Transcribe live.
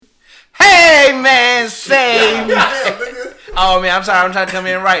and say. Oh man, I'm sorry. I'm trying to come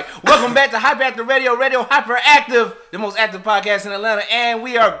in right. Welcome back to Hyperactive Radio, Radio Hyperactive, the most active podcast in Atlanta, and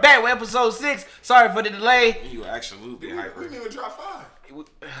we are back with episode 6. Sorry for the delay. You absolutely hyper. We didn't even drop 5. Oh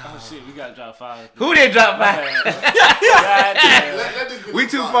shit, we gotta drop 5. Who did drop 5? We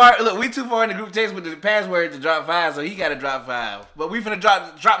too fine. far. Look, we too far in the group text with the password to drop 5, so he got to drop 5. But we finna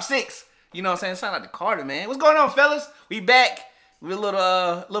drop 6. You know what I'm saying? Sound like the Carter, man. What's going on, fellas? We back with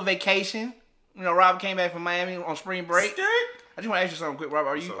a little vacation. You know, Rob came back from Miami on spring break. I just want to ask you something quick, Rob.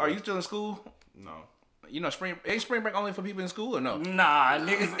 Are you still in school? No. You know, ain't spring break only for people in school or no? Nah,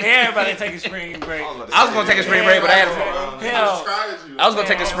 niggas, everybody taking spring break. I was gonna take a spring break, but I was gonna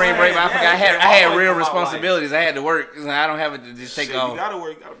take a spring break, but I forgot I had real responsibilities. I had to work. I don't have it to just take off. You gotta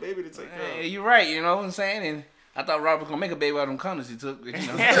work. You got a baby to take care of. You're right. You know what I'm saying? And I thought Rob was gonna make a baby out of them condoms he took. You know.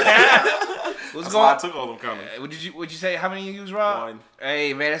 What's That's going? why I took all them condoms. Would you say how many you use, Rob? 1.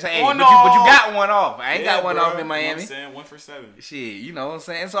 Hey man, that's hey, One but you got one off. I ain't got one bro. off in Miami. You know what I'm saying? 1 for 7. Shit, you know what I'm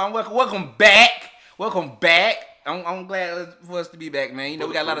saying? So I'm welcome back. Welcome back. I'm glad for us to be back, man. You know,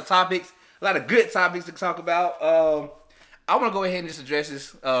 we got a lot of topics, a lot of good topics to talk about. I want to go ahead and just address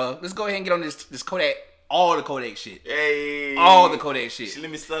this. Let's go ahead and get on this Kodak, all the Kodak shit. Hey. All the Kodak shit.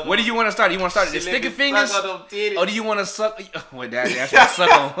 Let me suck. What do you want to start? You want to start at the sticky fingers? Or do you want to suck? What that's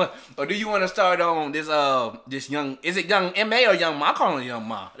suck on? Or do you want to start on this young? Is it young M.A. or young Ma? I call him young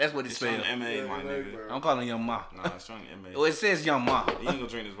Ma. That's what it's spelled. M.A. my nigga. I'm calling young Ma. Nah, it's young M.A. Well, it says young Ma. You ain't gonna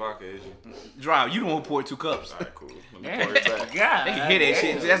drink this vodka, is you? Drive. You don't want to pour 2 cups. Alright, cool. Let me pour it back. God, They can hear that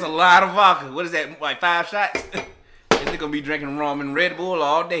shit. That's a lot of vodka. What is that? Like 5 shots? They're gonna be drinking rum and Red Bull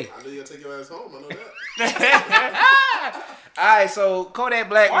all day. I know you gotta take your ass home. I know that. Alright, so Kodak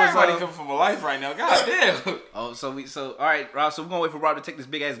Black Why was. everybody coming from a life right now? God damn. So all right, Rob. So we're gonna wait for Rob to take this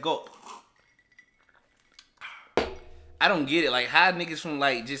big ass gulp. I don't get it. Like how niggas from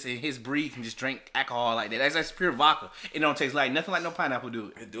like just in his breed can just drink alcohol like that. That's pure vodka. It don't taste like nothing like no pineapple do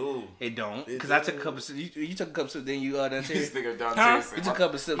it. It do. It don't. Because I took a couple of sips. You took a couple of sips, then you done This taste. nigga down Huh? You took a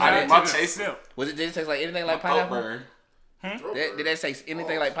couple of sips. My chase sip. Did it taste like anything like My pineapple? burn. Did that taste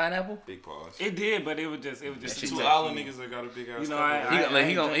anything like pineapple? Big pause. It did, but it was just shit Two tough. island niggas that got a big ass. You know,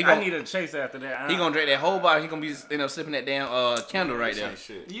 I I need a chase after that. He gonna drink that whole bottle. He gonna be sipping that damn candle right there.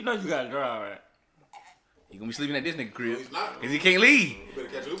 Shit. You know you gotta drive, right? He gonna be sleeping at this nigga crib. He's not. Cause he can't leave. You better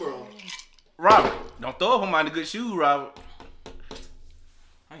catch Uber on. Robert, don't throw up on my good shoe, Robert.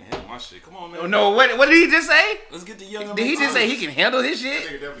 I ain't handle my shit. Come on, man. Oh no, what did he just say? Let's get the young. Did he just say he can handle his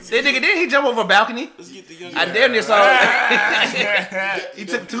shit? That That nigga didn't he jump over a balcony? Let's get the young. I damn near saw. He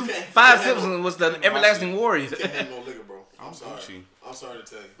took 5 sips and was the everlasting warrior. You can't handle no liquor, bro. I'm sorry. Gucci. I'm sorry to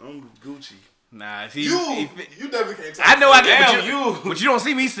tell you. I'm Gucci. Nah, You definitely can't take I know I can, Damn, but you don't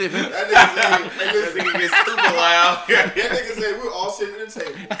see me sipping. That nigga say, hey, listen, Nigga get stupid loud. that nigga say we're all sitting at the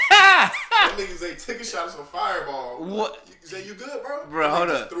table. That nigga say take a shot of some Fireball. What? You say you good, bro? Bro, That hold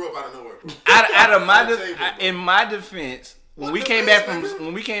nigga up. just threw up out of nowhere, bro. Out of my On the table, bro. in my defense, when we came back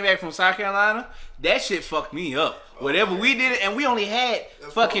from South Carolina, that shit fucked me up. Whatever we did, and we only had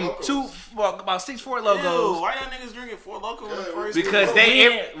That's fucking Four about 6 Fort Ew, Logos. why y'all niggas drinking 4 Loco in the Yeah, first? Because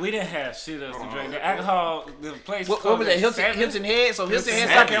We didn't have shit else to drink. The alcohol, the place. What was that? Hilton Head. So Hilton Head,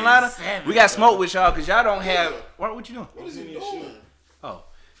 South Seven. Carolina. Seven. We got smoked with y'all because y'all don't have. What you doing? What is he doing? Oh,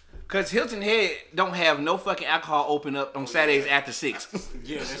 because Hilton Head don't have no fucking alcohol open up on Saturdays after 6.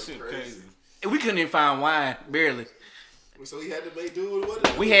 Yeah, that shit crazy. And we couldn't even find wine, barely. So he had to make do with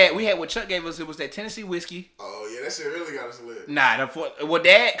what? We had what Chuck gave us. It was that Tennessee whiskey. Oh yeah, that shit really got us lit. Nah,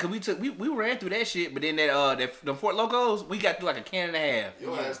 cause we ran through that shit, but then the Fort Locos, we got through like a can and a half.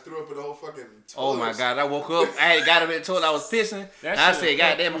 Your ass threw up in the whole fucking. Oh my god, I woke up, I had got up and told I was pissing. That I shit said,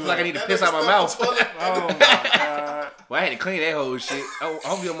 goddamn, I feel like I need to That piss nigga out my stuffed the mouth. toilet. Oh my god. Well, I had to clean that whole shit. I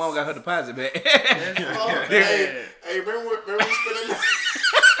hope your mom got her deposit back. Hey, remember we spent a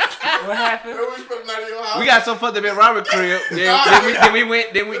What happened? remember we spent a night at your house? We got so fucked up at Robert crib. Then we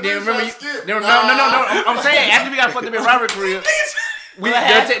went. Then remember you. No. I'm saying after we got fucked up at Robert crib.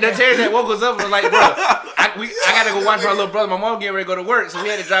 The Terrence that woke us up and was like, bro, I gotta go watch my little brother. My mom getting ready to go to work, so we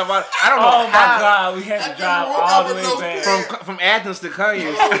had to drive out. I don't know Oh my how. god, we had to drive all the way back. From Athens to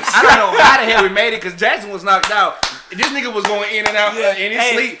Conyers. I don't know how the hell we made it because Jackson was knocked out. This nigga was going in and out in his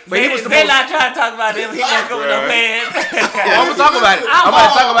sleep, but he was They supposed. not trying to talk about him. He can't go with no pants. I'm gonna talk about it. I'm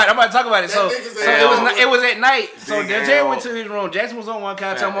about to talk about it. So it was at night. So Jerry went to his room. Jackson was on one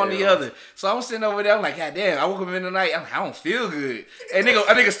couch. I'm on the other. So I'm sitting over there. I'm like, God damn. I woke up in the night. I don't feel good. And a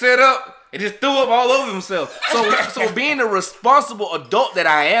nigga stood up. and just threw up all over himself. So being the responsible adult that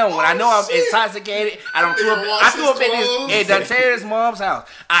I am, when I know I'm intoxicated, I threw up at Danteria's mom's house.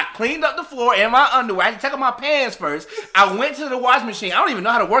 I cleaned up the floor in my underwear. I had to take off my pants first. I went to the wash machine. I don't even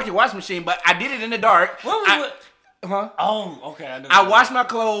know how to work a wash machine, but I did it in the dark. Oh, okay. I washed my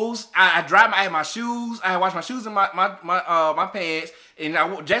clothes. I dried I had my shoes. I had washed my shoes and my pants. And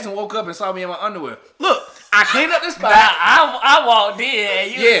Jackson woke up and saw me in my underwear. Look, I cleaned up the spot. I walked in and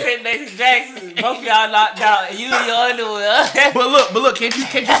you was sitting next to Jackson. Both of y'all knocked out and you in your underwear. But look, can't you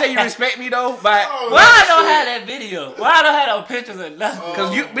say you respect me though? Why I don't have that video? Why I don't have no pictures of nothing?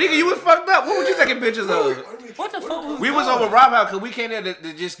 Because you was fucked up. What were you taking pictures of? What the fuck? We was over Rob House because we came there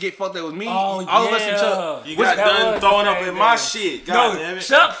to just get fucked up with me. All of us and Chuck. You got done throwing up in my shit. God damn it.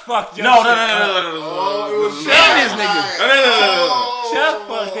 Chuck fucked you. No. Damn this nigga. Chuck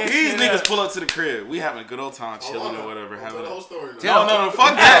fucked that These shit niggas up. pull up to the crib. We having a good old time chilling or whatever. Tell the whole story. No,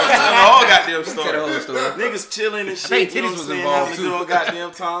 fuck that. Tell the whole goddamn Tell the whole story. story. Niggas chilling and shit. think You know titties what was I'm saying? involved, Having a too. good old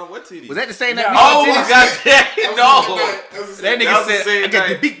goddamn time. What titties? Was that the same night? Oh, we saw titties? goddamn. No. That nigga That was the said, same I got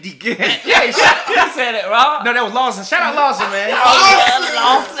the night. big dick. You said it wrong. No, that was Lawson. Shout out Lawson, man. Shout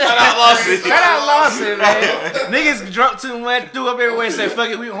out Lawson. Shout out Lawson, man. Niggas drunk too much, threw up everywhere, and said, "Fuck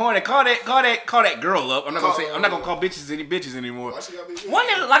it, we horny." Call that girl up. I'm not gonna call bitches any bitches anymore. Wasn't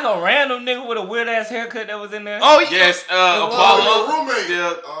it like a random nigga with a weird ass haircut that was in there? Oh yeah. Yes, Your Apollo. roommate.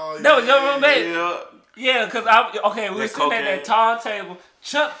 Yeah. That was your roommate? Yeah. Yeah, because we were sitting at that tall table.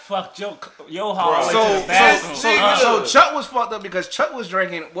 Chuck fucked your hall to the bathroom. So Chuck was fucked up because Chuck was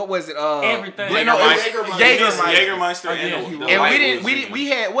drinking. What was it? Everything. Jägermeister. And we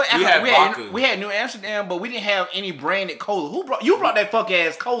had vodka. We had New Amsterdam, but we didn't have any branded cola. You brought that fuck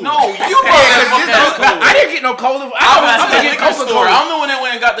ass cola? No, you brought that fucking ass cola. I didn't get no cola. I was I'm at the getting liquor store. Coca-Cola. I'm the one that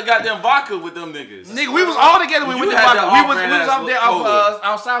went and got the goddamn vodka with them niggas. Nigga, we was all together. We You went to had vodka. the We was off-brand off there Cola.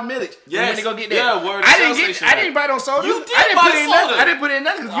 off South Millage. Yes. We went to go get that. Yeah, word, I Shell Station. didn't buy no soda. You did I didn't buy put the in soda. nothing. I didn't put in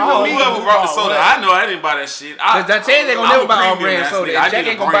nothing because you know me. Whoever brought the soda, I know I didn't buy that shit. Dante ain't gonna never buy all brand soda. And Jack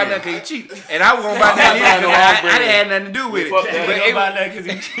ain't gonna buy nothing because he cheap. And I was gonna buy nothing either. I didn't have nothing to do with it.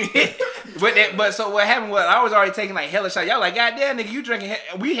 But so what happened was I was already taking like hella shots. Y'all like, goddamn nigga, you drinking.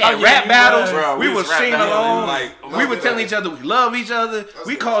 We had rap battles. Bro, We was singing along. We were love telling that. each other we love each other.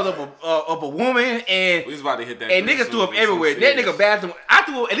 We called up a woman and We was about to hit that. and niggas threw up everywhere. That nigga bathroom. I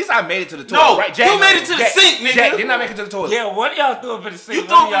threw. At least I made it to the toilet. No, right? Jack, you made it to the sink, nigga. Jack did not make it to the toilet. Yeah, one of y'all threw up in the sink. You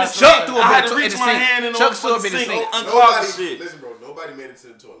threw up in the sink. Chuck threw up I had in to the reach my sink. hand in the Chuck threw up in the sink. sink. Unclog the shit. Listen, bro. Nobody made it to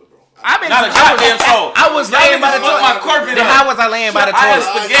the toilet, bro. I been Not a goddamn soul. I was laying by the Y'all niggas toilet. fucked my carpet Then up. how was I laying by the I had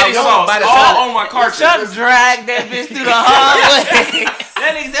toilet? spaghetti I was sauce by the all toilet. on my carpet. Chuck dragged that bitch through the hallway.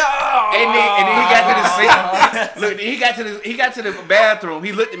 That nigga said, oh. And then he got to the sink. Look, he got to the bathroom.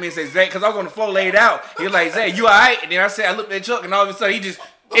 He looked at me and said, "Zach," because I was on the floor laid out. He was like, "Zach, you all right?" And then I looked at Chuck, and all of a sudden he just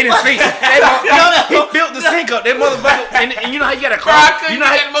in his sink. He built the sink up. That motherfucker. And you know how you got a Bro, I car. couldn't You know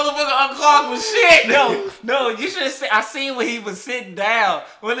how get that motherfucker unclogged with shit. No, you should have seen. I seen when he was sitting down.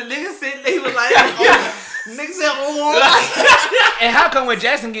 When the nigga sitting, he was like, nigga said, And how come when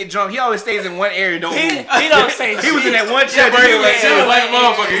Jackson get drunk, he always stays in one area, don't move? he don't say shit. He was in that one chair. Bro, he was Yeah. like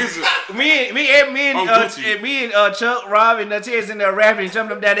motherfucker. Me and Chuck, Rob, and Terry's in there rapping and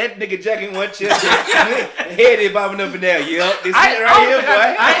jumping up down. That nigga Jack in one chair. Head is bobbing up and down. Yup, this shit right here,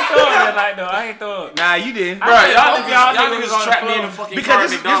 boy. I ain't throwing that night though. I ain't throwing. Nah, you didn't. Bro, y'all y'all niggas niggas trapped on me the in the fucking car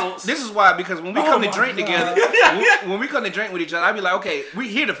Because at McDonald's. this is why. Because when we come to my drink God. together, when we come to drink with each other, I be like, okay, we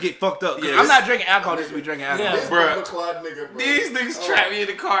here to get fucked up. 'Cause Yes. I'm not drinking alcohol just to be drinking alcohol. Yeah. This Bruh. Bumba Clyde nigga, bro. These niggas trapped me in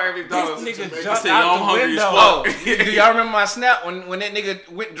the car at McDonald's. This nigga I jumped said, yo, I'm out the hungry as window. fuck. Do y'all remember my snap when that nigga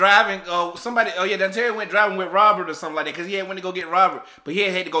went driving? Terry went driving with Robert or something like that because he had went to go get Robert, but he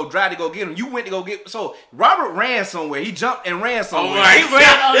had to go drive to go get him. You went to go get. So Robert ran somewhere. He jumped and ran somewhere. my He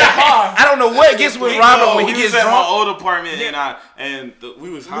ran on the car. I don't know what gets with Robert when he was gets at my drunk. old apartment we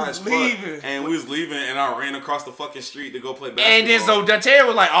was high as fuck, leaving. and we was leaving, and I ran across the fucking street to go play basketball. And then so Terry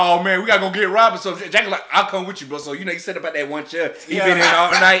was like, "Oh man, we gotta go get Robert." So Jack was like, "I'll come with you, bro." So he set up at that one chair. He been in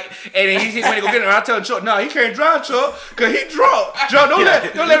all night, and then he went to go get him. And I tell Chuck, "No, he can't drive, Chuck, cause he drunk. Chuck, don't let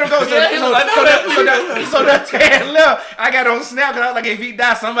him go." So that Terry left. I got on Snap because I was like, if he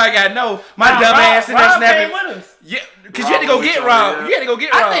die, somebody gotta know. My dumb ass in there Rob came snapping. with us. Yeah, cause you had to go get Rob. yeah. You had to go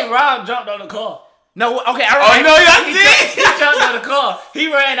get Rob. I think Rob jumped on the car. No, okay, I Oh, remember. no, y'all did? He jumped on the car.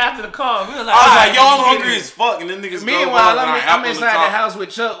 He ran after the car. We was like, I was all like, right, yo, I'm let's get hungry it. as fuck, and then niggas Meanwhile, go, I'm inside the house with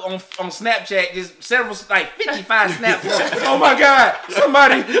Chuck on Snapchat, just several, like 55 snaps. Oh my God,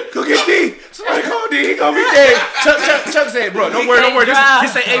 somebody go get D. Somebody call D. He gonna be dead. Chuck said, bro, don't worry. He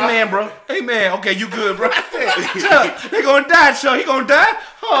said, amen, bro. Amen. Okay, you good, bro. I said, Chuck, they gonna die, Chuck. He gonna die?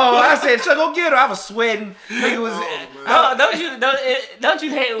 Oh, I said, Chuck, go get her. I was sweating. Nigga was. Don't you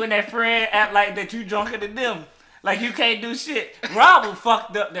hate when that friend act like that you drunker than them? Like you can't do shit. Rob was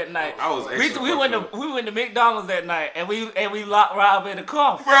fucked up that night. I was extra we went to McDonald's that night and we locked Rob in the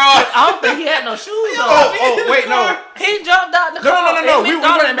car. Bro, I don't think he had no shoes on. Oh, wait, no. He jumped out the car. No. We weren't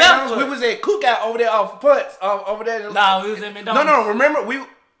at McDonald's. barefoot. We was at Cookout over there off Putz. Over there. Nah, we was at McDonald's. No. Remember, we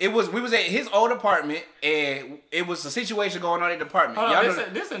was at his old apartment, and it was a situation going on in the apartment. Hold Y'all on, know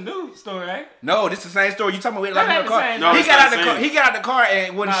this a new story, right? no, this is the same story. You talking about we That locked him in ain't the car? the same. No, He it's got not out the the car. same. He got out the car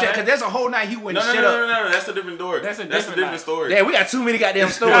and wouldn't shut. that- Cause there's a whole night he wouldn't shut up. No. That's a different story. That's a That's different a different night. story. Yeah, we got too many goddamn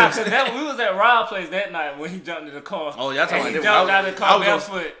Nah, stories. cause we was at Rob's place that night when he jumped in the car. Oh, y'all talking And he about jumped that? out of the I car was on-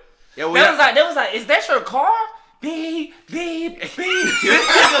 barefoot. Yeah, well, They was like, is that your car? Beep, beep, beep.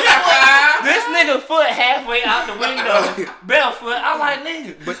 This nigga foot halfway out the window, barefoot. I'm like,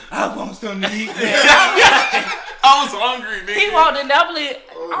 nigga, but I want something to eat. I was hungry, nigga. He walked in there, I believe,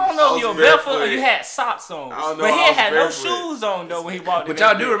 I don't know if you were barefoot or you had socks on. I don't know, But he I was had no barefoot. shoes on though when he walked in But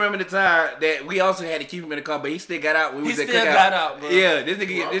y'all there. do remember the time that we also had to keep him in the car, but he still got out when we He was at still Cookout. got out, bro. Yeah, this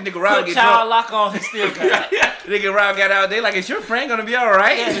nigga Rob Put get child drunk. lock on, he still got out. Nigga Rob got out. They like, is your friend gonna be all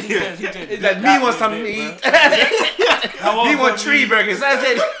right? Yeah, he just It's like, me want something to eat. He want tree burgers. I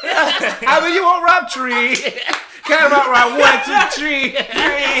said, I mean, you want Rob tree? Kind of Rob 1, 2, 3.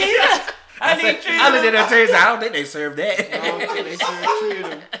 I need trees. I looked at that taste. I don't think they serve that. They served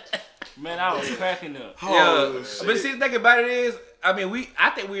trees. Man, I was cracking up. Yeah, but see, the thing about it is, I mean, I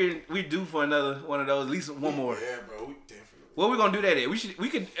think we due for another one of those, at least one more. Yeah, bro. We definitely. What we gonna do that at? We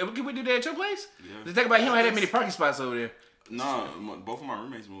could do that at your place? Yeah. The thing about he don't have that many parking spots over there. No, both of my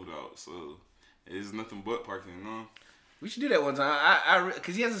roommates moved out, so it's nothing but parking, you know? We should do that one time.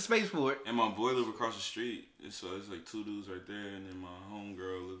 Cause he has a space for it. And my boy live across the street, so it's like 2 dudes right there, and then my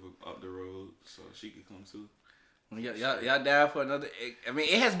homegirl live up the road, so she could come too. Y'all down for another? I mean,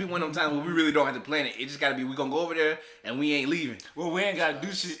 it has to be one of them times where we really don't have to plan it. It just gotta be we gonna go over there and we ain't leaving. Well, we ain't gotta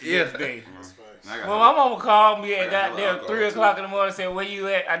do shit Yeah. this day. Well, Well, my mama called me at I got goddamn alcohol, 3 too. o'clock in the morning and said, where you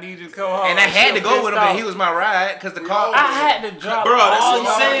at? I need you to come home. And I had to She go was with him, pissed and he off. was my ride cause the car. I had to drop Bro, that's all what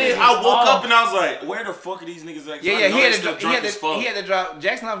I'm saying. y'all I woke off. up and I was like, where the fuck are these niggas at? Yeah, I know he had they to still drunk as fuck. he had to drop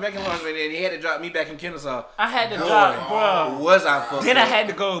Jackson off back in Lawrence, and then he had to drop me back in Kennesaw. I had to drop, bro. Was I fucked Then I up? had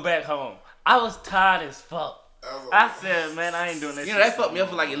to go back home. I was tired as fuck. I said, man, I ain't doing that You shit. know that fucked me up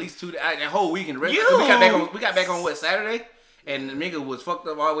for like at least 2 that whole weekend. We You- got back on what, Saturday, and the nigga was fucked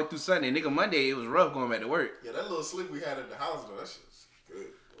up all the way through Sunday. Nigga Monday it was rough going back to work. Yeah, that little sleep we had at the house, though, that shit's good,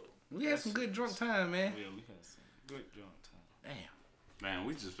 bro. We had some good drunk time, man. Yeah, we had some good drunk time. Damn. Man,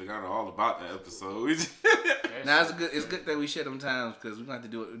 we just forgot all about that episode. We just Now it's good that we share them times because we're gonna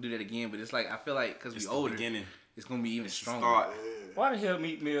have to do that again. But it's like I feel like because we it's the older, beginning. it's gonna be even stronger. Start. Why the hell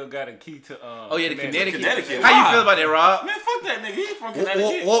Meat Mill got a key to Oh yeah, the Connecticut. Connecticut. How you Why? feel about that, Rob? Man, fuck that nigga. He from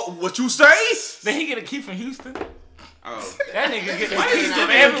Connecticut. What you say? Did he get a key from Houston? Oh. That nigga get the Why keys you from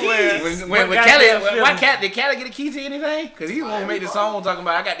getting everywhere. When But Kelly, goddamn why Philly. did Kelly get a key to anything? Because he won't make the song talking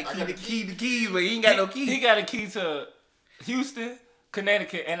about I got the keys, but he ain't got no key. He got a key to Houston,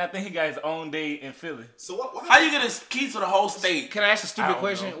 Connecticut, and I think he got his own day in Philly. So what How you get a key to the whole state? Can I ask a I stupid don't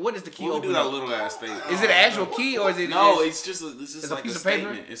question? know. What is the key We do open that up? little ass state. Is it an actual key or is it? No, just- it's just a like piece a of paper?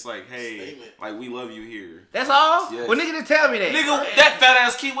 statement. It's like, hey, Statement. like we love you here. That's all. Yes. Well, nigga, didn't tell me that. Nigga, that fat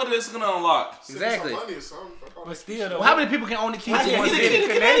ass key, what is it gonna unlock? Exactly. Money or something, fuck all But that still, though, Well, how many people can own the key Why to can't one he city? get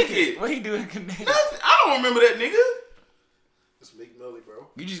in Connecticut? What he do in Connecticut? I don't remember that nigga. It's Meek Millie, bro.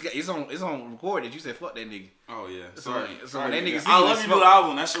 You just got it's on record that you said fuck that nigga. Oh yeah, So- sorry. so sorry that nigga nigga. see I you love with you smoke. do the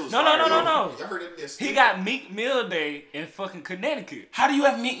album. That shit was No. fire, bro. Y'all heard that nigga He got Meek Mill Day in fucking Connecticut. How do you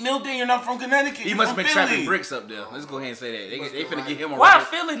have Meek Mill Day? You're not from Connecticut. He You're must have from been Philly. trapping bricks up there. Let's go ahead and say that. They finna get him a Why record.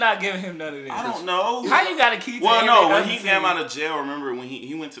 Philly not giving him none of this? I don't know. How you got a key to Well, every no, when other he city? came out of jail, remember when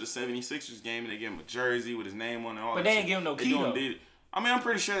he went to the 76ers game and they gave him a jersey with his name on it. All But that they shit. ain't give him no They key, doing though. did it. I mean, I'm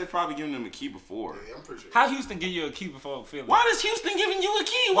pretty sure they probably given him a key before. Yeah, I'm pretty sure. How Houston give you a key before Philly? Why does Houston giving you a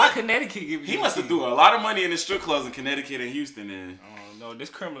key? Why What? Connecticut give you He a must key? have threw a lot of money in the strip clubs in Connecticut and Houston. And Oh, no, this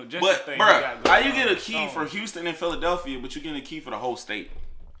criminal justice but, thing. bruh, we got how going you get a on. key for Houston and Philadelphia, but you getting a key for the whole state?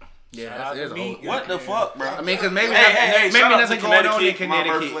 Yeah, Shout out there's to a whole. Meek. What the fuck, bro? I mean, because maybe Hey, maybe shout out nothing to going on in Connecticut, my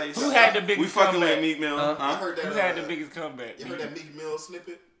Connecticut. birthplace. Who had the biggest We fucking comeback? with Meek Mill. I Huh? heard that. Who had the biggest comeback? You heard that Meek Mill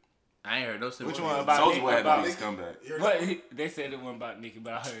snippet? I ain't heard no snippet. Which one about Soulja Nicki? Boy had the About biggest comeback. what? They said it wasn't about Nicki,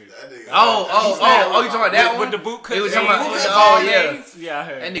 but I heard. That nigga. Oh, you talking about that one? With the boot cut. He was talking about- jeans, oh, the yeah. jeans? Yeah, I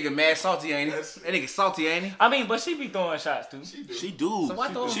heard. That nigga mad salty, ain't he? That's- That nigga salty, ain't he? I mean, but she be throwing shots too. She do. So why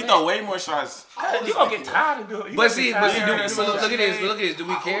throw She him throw back? way more shots. You gonna get tired of doing it. You But gonna see, get but tired see, of do, doing but it. look at this. Look at this. Do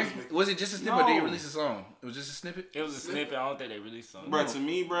we How care? old is Nicki? Was it just a snippet or did he No. release a song? It was just a snippet? It was a snippet. I don't think they released something. Bro, to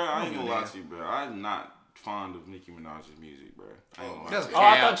me, bro, I ain't give gonna a lie damn. to you, bro. I'm not fond of Nicki Minaj's music, bro. I ain't gonna lie. That's to you. Oh,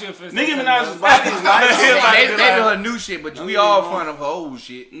 I cap. thought you were finna say Nicki something Minaj's else. body is nice. Maybe her new shit, but we all fun of her old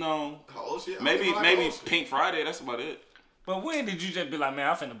shit. No. Oh, shit. I Maybe don't like maybe old shit. Pink Friday, that's about it. But when did you just be like, man,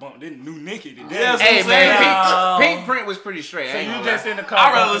 I'm finna bump this new Nicki today? Yeah, Hey I'm man, saying. Pink Print was pretty straight. I So ain't you gonna just lie. in the car.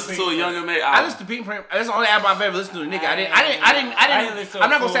 I'd rather bumping listen to a Pink Younger May I album. listened to Pink Print. That's the only album I've ever listened to. Nigga, I didn't didn't. listen to I'm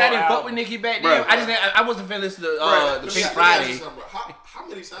not gonna say I a didn't full fuck with Nicki back Bruh. then. I just I wasn't finna listen to Bruh, the let me Pink ask you Friday. something, bro. How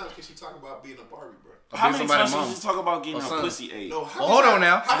many times can she talk about being a Barbie, bro? How Be many somebody's times mom. did she talk about getting Or her son. pussy ate? No, Well, hold on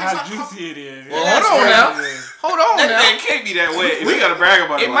now. How juicy it is. Well, hold on now. Hold on That now. thing can't be that wet. We gotta brag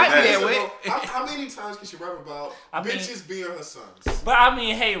about it. It like might be that that. way. How many times can she rap about I mean- bitches being her sons? But I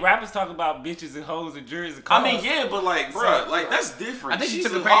mean, hey, rappers talk about bitches and hoes and juries and I cars. mean, yeah, but like, bruh, like that's different. I think she She's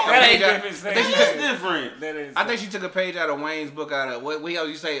took a a page- hoe. that ain't Page out. different. I think she That's took- different. That is. I think she took a page out of Wayne's book. Out of what else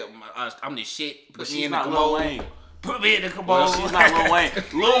you say? I'm the shit. But Put me she's in the not Lil commode. Wayne. put me in the commode. Well, she's not Lil Wayne.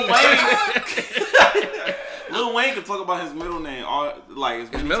 Lil Wayne. Lil Wayne can talk about his middle name. All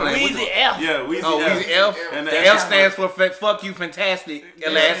like His middle name. Weezy F. Yeah, Weezy Oh, F. Weezy F. And The F stands for fuck you, fantastic,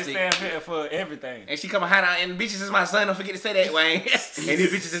 elastic. Stand for everything. And she come hide out and bitches is my son. Don't forget to say that, Wayne. And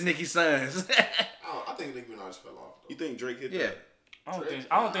these bitches is Nicki's sons. I think Nicki Minaj fell off. You think Drake hit yeah, that? I don't think.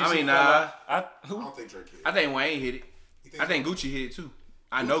 I she mean, fell nah. off. I Who? don't think Drake hit it. I think Wayne hit it. You think I think Gucci hit it too.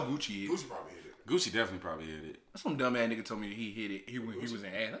 I know Gucci hit it. Gucci probably hit it. Gucci definitely probably hit it. Some dumb ass nigga told me he hit it. He was an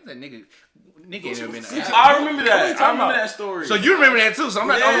ass. I said nigga ain't never been an Gucci ass. I remember that. talking I remember about? that story. So you remember that too? So I'm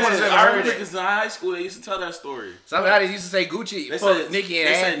not the only one that's ever I heard remember it. because in high school they used to tell that story. Somebody used to say Gucci They fuck said Nicki and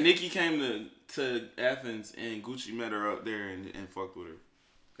they ass. said Nicki came to Athens and Gucci met her up there and fucked with her.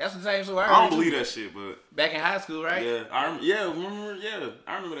 That's the same story. I don't believe that shit, but Back in high school, right? yeah, I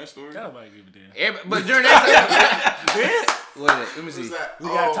remember that story. Got nobody give a damn. But during that time, what is it? Let me see. Who's that? We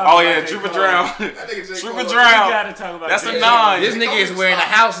gotta talk Oh about yeah, J. Trooper Cole. Drown. That nigga J. Trooper Cole. We Drown. gotta talk about That's J. a Cole. nine. This nigga is wearing a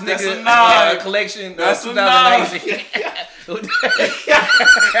house That's nigga a nine. collection That's a 2019.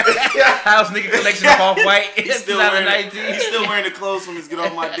 House nigga collection of off white. He's still wearing 2019. he's still wearing the clothes from his Get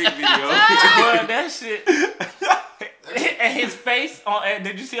Off My Dick video. But that shit. And his face on. And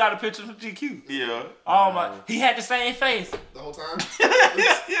did you see all the pictures from GQ? Yeah. Oh my! He had the same face. The whole time.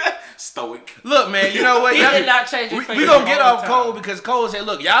 Stoic. Look, man, you know what? He Y'all- did not change his face. we gonna get the whole off time. Cole because Cole said,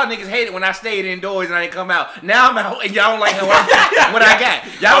 "Look, y'all niggas hate it when I stayed indoors and I didn't come out. Now I'm out and y'all don't like what I got.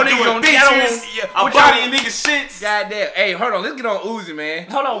 Y'all I'm niggas doing gonna y'all don't bitches. want. I'm What y'all bodying niggas shits. Goddamn. Hey, hold on. Let's get on Uzi, man.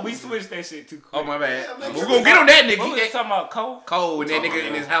 Hold on, we switched that shit too quick. Oh my bad. Yeah, man, We're gonna get on that nigga. What He was get talking about? Cole? Cole and that Talking nigga about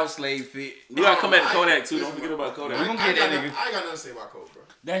in his house slave fit. We gotta come back to Kodak too. Listen, Don't forget about Kodak. We gonna I get that ain't nigga. got nothing to say about Cole, bro.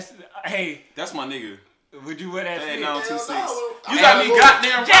 That's hey. That's my nigga. Would you wear that Hey, fit? no, Hell 2-6. no. You got me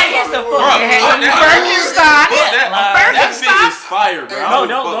goddamn Jay, it's the Bro, fuck. that shit is fire, bro. No, I don't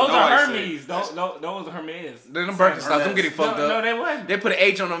those fuck are nobody Hermes. Those are Hermes. Them Birkenstocks, them getting fucked No, up. they wasn't. They put an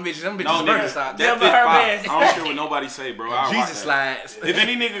H on them bitches. Them bitches No, nigga, Birkenstocks. that Them fit fire. Hermes. I don't care what nobody say, bro. I rock Jesus that. slides. If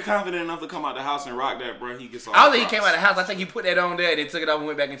any nigga confident enough to come out the house and rock that, bro, he gets all I don't the think he came props. out of the house. I think he put that on there and then took it off and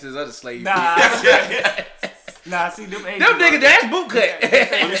went back into his other slave. Nah, fit. nah. See them. Them niggas, that's boot cut.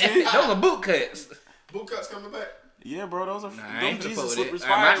 me see. Those are boot cuts. Boot cuts coming back. Yeah, bro, those are I them ain't finna fuck Jesus with slippers it.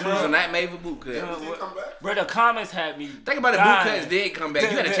 My fire, shoes bro. are not made for boot cuts. Did come back? Bro, the comments had me. Think about it, boot dying. cuts did come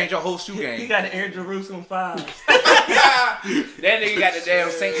back. You gotta change your whole shoe He game. got the Air Jerusalem 5s. That nigga got the damn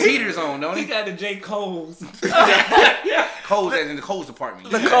St. Peter's on, don't He he? got the J. Cole's. Cole's as in the Cole's department.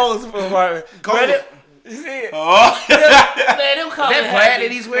 The Cole's from apartment. Cole's. You see it? Oh. Man, them comments That had plaid me-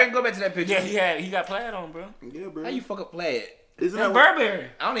 that he's wearing, go back to that picture. Yeah, he got plaid on, bro. Yeah, bro. How you fuck up plaid? Isn't That's that what? Burberry.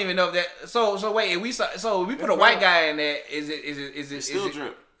 I don't even know if that. So wait, if we put a white guy in there. Is it It's still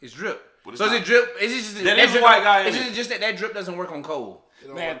drip. It's drip. But it's So is not. it drip? Is it just There that is a drip- white guy in Is it. it just that drip doesn't work on Cole?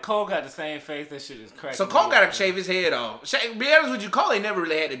 Man, Cole got the same face. That shit is crazy. So Cole gotta shave his head off. Be honest with you, Cole ain't never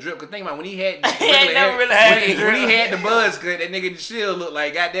really had the drip. Cause think about when he had He ain't never really had when, the drip. when he had the buzz cut, that nigga still looked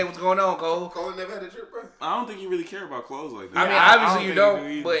like goddamn what's going on, Cole. Cole never had a drip, bro. I don't think you really care about clothes like that. I mean, I obviously you don't don't,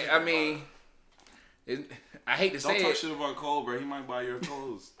 think but you do I mean, I hate to Don't say talk it. shit about Cole, bro. He might buy your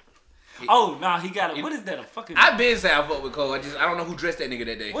clothes. Oh, nah, he got a. What is that? A fucking. I've been saying I fuck with Cole. I don't know who dressed that nigga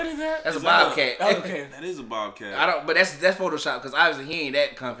that day. What is that? That's a Is that a- bobcat. Oh, okay. That is a bobcat. I don't, but that's Photoshop because obviously he ain't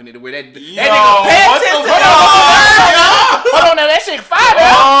that confident to wear that. Yo, That nigga, pay what the attention. fuck? Hold on, now that shit fire.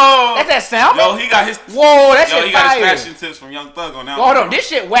 Oh, That's that sound. yo, he got his. Whoa, that Yo, shit he got his fire. fashion tips from Young Thug on that. Hold one, on, this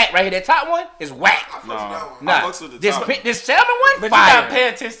shit whack right here. That top one is whack. I fucks with Nah, that one. Nah, I fucks with the top. this salmon one, But fire. you gotta pay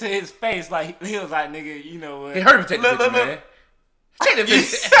attention to his face. Like he was like, nigga, you know what? It hurt me to take the Look, picture, look, man. Take the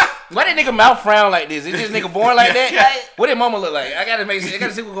picture. Why that nigga mouth frown like this? Is this nigga born like that? Yeah. What did mama look like? I gotta see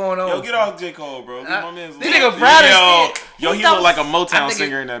what's going on. Yo, get off J. Cole, bro. My man's this nigga proud as Yo, shit. yo, He he don't- look like a I Motown think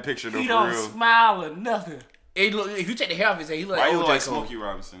singer in that picture, though, He for don't real. smile or nothing. If you take the hair off his head, he look Why like you look OJ like Cole. Smokey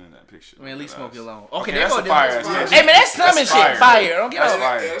Robinson in that picture? Man, leave Smokey alone. Okay, Okay, that's there a go. fire. That's That's fire. Hey man, that's salmon That's shit. fire. Fire. Don't get That's off.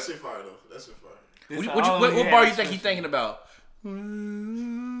 fire. Yeah, that shit fire though. That shit fire. What bar you think he thinking about?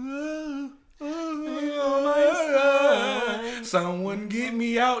 Someone get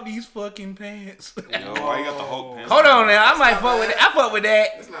me out these fucking pants. Yo, why you got the Hulk pants? Hold on now, I might fuck with that. I fuck with that.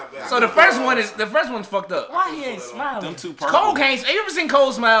 It's not bad. So the first one's fucked up. Why he ain't smiling? Them two purple. Cole can't. You ever seen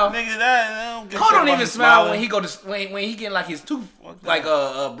Cole smile? Nigga, that don't give Cole a shit don't about even him smile smiling. when he go to when he get like his tooth like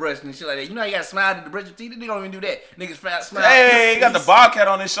brushed and shit like that. You know you gotta smile to the brush your teeth. They don't even do that. Niggas smile. Hey, he got the bobcat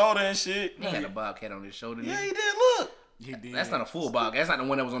on his shoulder and shit. He got a bobcat on his shoulder. Yeah, nigga. he did. Look. He did. That's not a full bobcat. That's not the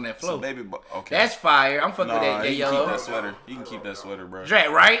one that was on that float. So baby, okay. That's fire. I'm fucking nah, with that he can yellow. keep that sweater. He can keep that sweater, bro. Jack,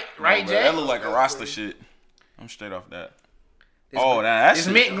 right? Right, Bro, that Jack? look like a Rasta shit. I'm straight off that. It's- Oh, that It's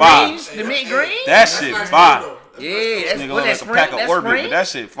shit mint fire. greens. The mint green? That shit nice fire. though. That's Yeah, nice that's Nigga what look that like a spring. pack of That Orbit, spring. but that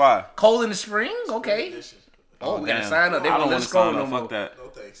shit fire. Cold in the spring. Okay. though. Oh, we gotta damn. sign up. They I won't don't let want us to go sign no up. more. Fuck that. No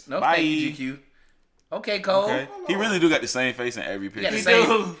thanks. No, Bye. thank you, GQ. Okay, Cole. Okay. He really do got the same face in every You got the picture.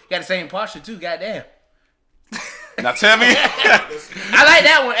 same. Got the same posture too. Goddamn. Now tell me. I like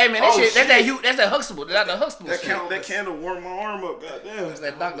that one. Hey man, that Oh, shit. That's shit. that. That's that Huxtable. That's the Huxtable That, shit. that candle warmed my arm up. Goddamn. That's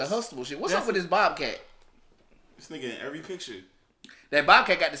that Dr. Huxtable shit. What's up with this Bobcat? This nigga in every picture. That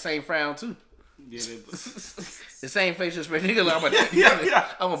Bobcat got the same frown too. The same facial expression. Nigga, like,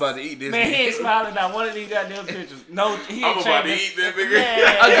 I'm about to eat this. Man, nigga. he ain't smiling at one of these goddamn pictures. No, he ain't I'm about to changing. eat that nigga.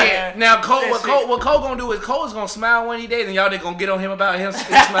 Man, Again, now Cole, That what Cole gonna do is Cole's gonna smile one of these days, and y'all they gonna get on him about him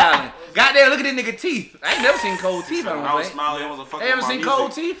smiling. Goddamn, look at this nigga teeth. I ain't never seen Cole's teeth. I When I don't was think. smiling, I wasn't fucking Hey, ever with my seen music.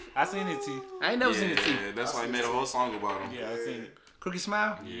 Cole's teeth? I seen it too. I ain't never seen the teeth. Yeah, that's why he made a whole song about him. Yeah, I seen it. Crooked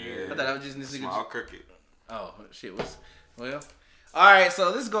smile. Yeah. I thought that was just this nigga. Smile crooked. Oh shit, was well. All right,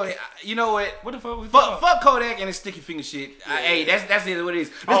 so let's go ahead. You know what? What the fuck we Fuck Kodak and his sticky finger shit. Hey, that's it. What it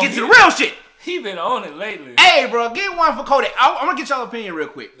is. Let's Oh, get to the yeah. real shit. He been on it lately. Hey, bro, get one for Kodak. I'm gonna get y'all opinion real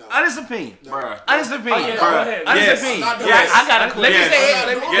quick. Honest opinion. Bruh. Honest opinion. Oh, yeah, go ahead. Honest Yes. opinion. Not doing Yes. that. I got a Let me Yes.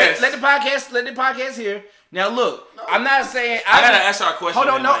 say it. Yes. Let the podcast hear. Now look, I'm not saying I gotta ask y'all a question. Hold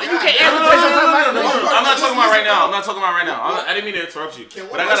on, no, man. you can't answer the question I'm talking about. I'm not talking about right now. I'm not talking about right now. I didn't mean to interrupt you, Can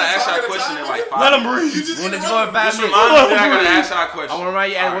but one I gotta person ask y'all talk a at a question time, in like nigga? 5 Let him minutes. breathe. You just When it's interrupted going 5 Just minutes. remind me that I gotta ask y'all a I question. want to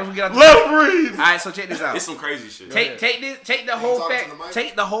remind you. All Once we get out. Let him breathe. All right, so check this out. It's some crazy shit. Take the whole talking fact. to the mic?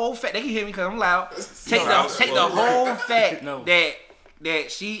 Take the whole fact. They can hear me because I'm loud. Take No, the whole fact No. that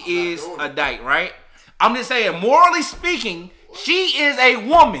she is doing a it. dyke, right? I'm just saying, morally speaking, she is a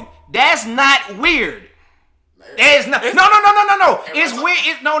woman. That's not weird. That is not. No. It's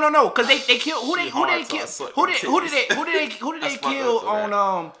weird. No. Because they killed who they kill. Who did they kill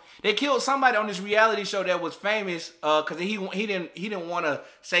on They killed somebody on this reality show that was famous because he didn't want to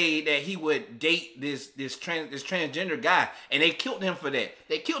say that he would date this transgender guy, and they killed him for that.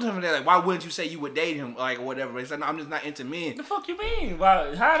 Like, why wouldn't you say you would date him, like, or whatever? He said, no, I'm just not into men. The fuck you mean?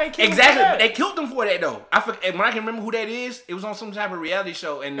 Why? How they kill Exactly, him but for they that? killed him for that though. And when I can remember who that is, it was on some type of reality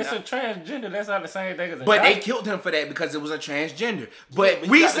show, and It's a transgender. That's not the same thing as a but they dyke. killed him for that because it was a transgender. But but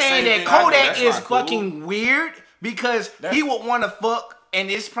you we got the saying same that thing I do. Kodak That's is not cool. fucking weird because That's- he would want to fuck, and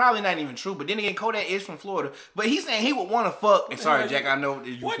it's probably not even true. But then again, Kodak is from Florida. But he's saying he would want to fuck. And sorry, Jack, I know that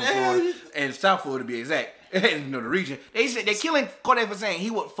you What from the hell Florida and South Florida to be exact. You know the region. They said they're killing Kodak for saying he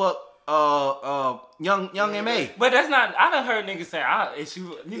would fuck young MA. But that's not. I done heard niggas say, if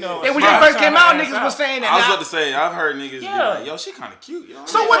you know. And when Right. it first came out, niggas was saying that. I was Now- about to say, I've heard niggas be Yeah. like, yo, she kind of cute. Yo.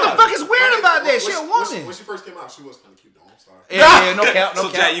 so what the fuck is weird about that? She a woman. When she first came out, she was kind of cute though. I'm sorry. Yeah, no cap, no So,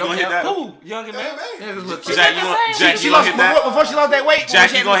 cap. Jack, you no gonna hit cap. that? Who? Young and man? Yeah, it was a little So cute. Jack, you gonna, Jack, She you gonna lost hit that? before she lost that weight. Jack,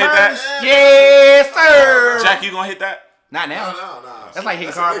 she you had gonna hit the that? curves. Yes, sir. Jack, you gonna hit that? Not now. No. That's like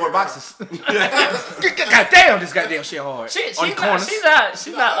hitting a cardboard nigga boxes. God damn, this goddamn shit hard. She's on the corners.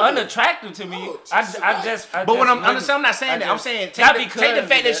 not unattractive to me. No, I she's just. But when I'm not saying that. I'm saying take Not the because fact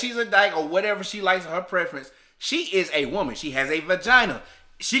of that she's a dyke or whatever she likes, her preference. She is a woman. She has a vagina.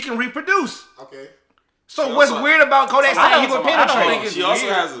 She can reproduce. Okay. So She what's also- weird about Kodak I saying he don't would think penetrate? it's She also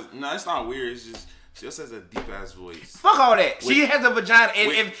weird. has a. No, it's not weird. It's just She just has a deep ass voice. Fuck all that. She has a vagina.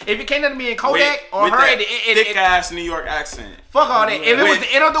 And if it came down to me in Kodak or with her, that thick ass New York accent. fuck all that. If it was the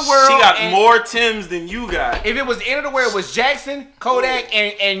end of the world, she got more Timbs than you got. If it was the end of the world, it was Jackson, Kodak,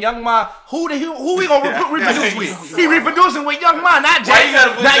 and Young Ma. Who we gonna reproduce with? He reproducing with Young Ma, not Jackson. Why you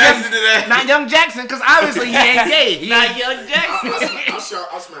gotta put Jackson to that? Not Young Jackson, because obviously he ain't gay. He Not ain't. Young Jackson.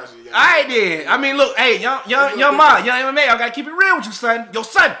 I'll smash it. All right then. I mean, look, hey, young Ma, young MMA, I gotta keep it real with you, son. Yo,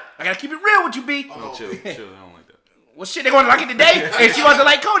 son, I gotta keep it real with you, B. No, chill. I don't like that. Well, shit, they gonna like it today, and she wasn't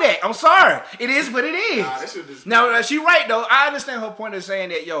like Kodak. I'm sorry, it is what it is. Nah, that shit just. Now she right though. I understand her point of saying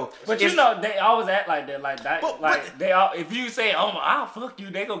that, yo. But you know, they always act like that. But They all. If you say, "Oh, I'll fuck you,"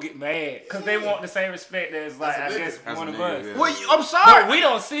 they gonna get mad because they want the same respect as like That's a I nigga. guess That's one a of nigga, us. yeah. Well, I'm sorry. But we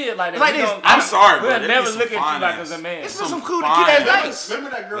don't see it like that. Like We this. don't- I'm sorry, bro. We'll There never be some look at you fine like ass. as a man. It's Some some cool fine cute ass ass. nice. Remember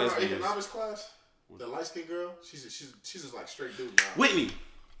that girl in our Lesbians. economics class? The light skinned girl? She's just like straight dude now. Whitney.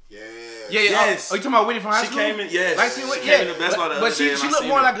 Yeah. Yeah. Yes. Oh, you talking about Whitney from high She school? came in. Yes. Like, see, She yeah. came in the best part the But other she day, and I looked seen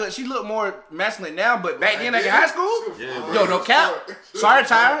more her. she looked more masculine now. But back then, like in high school, Yeah, bro. yo, no cap. Sorry,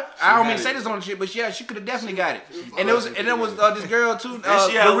 Tyra. I don't mean had to say it. this on the shit, but yeah, she could have definitely got it. And it was this girl too. And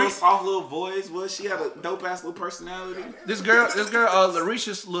she had a little Larissa- soft little voice. She had a dope ass little personality. This girl,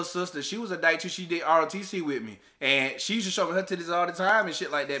 Larisha's little sister, she was a dyke too. She did ROTC with me, and she used to show me her titties all the time and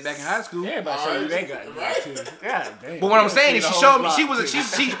shit like that back in high school. Everybody show you they got it. God damn. But what I'm saying is, she showed me she was she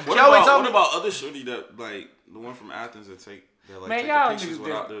always told What me. about other shorty that like the one from Athens that like Man, take y'all the pictures niggas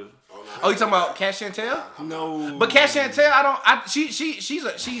without the. Oh, you talking about Cash Chantel? No. But Cash Chantel,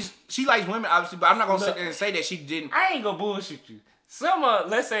 she likes women obviously, but I'm not gonna sit there and say that she didn't. I ain't gonna bullshit you.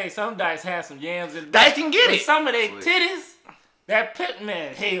 Let's say some dice have some yams in the Dice back, can get but it. Some of their titties, that pit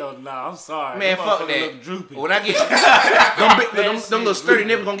man, hell no, I'm sorry. Man, Them fuck motherfuckers that. look droopy. When I get them little sturdy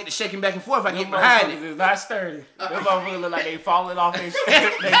nipples gonna get to shaking back and forth if I Them get behind it. motherfuckers is not sturdy. Them motherfuckers look like they falling off their chest.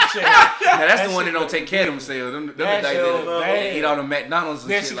 Now that's the That one that shit don't look- take care of themselves. Them That dykes shit that look bad. eat all the McDonald's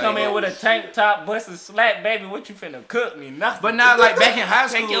and Then shit she like come that. in with a tank top, busting slack, baby. What you finna cook me? Nothing. But now, like back in high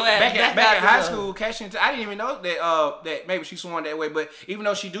Take school, your ass back back in out high the- school, Cash Chantel, I didn't even know that maybe she swung that way. But even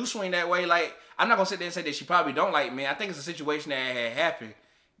though she do swing that way, like I'm not gonna sit there and say that she probably don't like men. I think it's a situation that had happened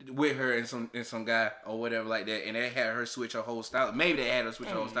with her and some guy or whatever like that, and they had her switch her whole style. Maybe they had her switch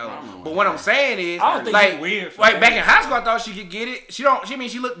her whole style. But what I'm saying is, I don't think like, it's weird for like that. back in high school, I thought she could get it. She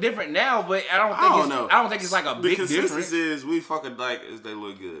look different now, but I don't think it's like a The big consensus difference. is we fucking like is they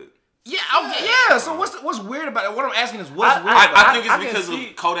look good. Yeah, okay, yeah. So what's weird about it? What I'm asking is what's weird I about it? think it's I can because see-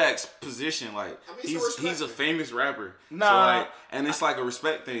 of Kodak's position. Like I mean, it's a he's a respect famous rapper. Nah. So like, and it's like a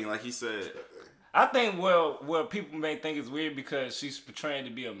respect thing. Like he said. I think where people may think it's weird because she's portraying to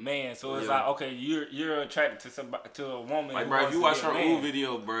be a man, so it's Yeah. like okay, you're attracted to a woman. Like, who bro, if wants you to watch be a her man. old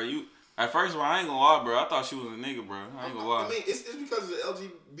video, bro, at first, bro, I ain't gonna lie, bro. I thought she was a nigga, bro. I ain't gonna lie. I mean, it's because of the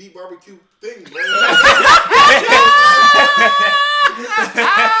LGBT barbecue thing, man.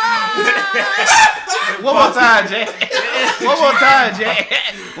 One more time, Jay. One more time, Jay.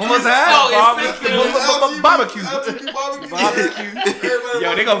 One more time. Barbecue. LGBT barbecue.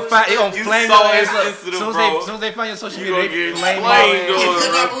 Yo, they gonna flame so your ass up. insensitive, Soon bro. as they find your social You media, gonna they get flame flamed your on, ass.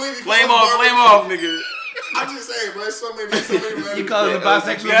 cannot bro. believe it. Flame off, nigga. I'm just saying, bro. So many. You call it the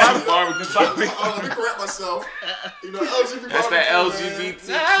bisexual Yeah, barbecue? barbecue. Oh, let me correct myself. You know, LGBT That's that barbecue, LGBT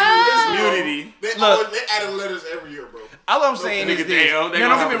man. community. Look. They added letters every year, bro. All I'm saying is Nigga, this. damn, they Now,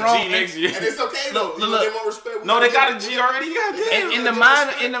 gonna don't get me have a wrong. G next year. And it's okay though. You know, Look. they want respect. No, they got a G already. Goddamn. In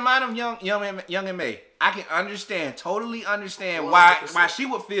the mind of young M.A., I can totally understand 100%. why she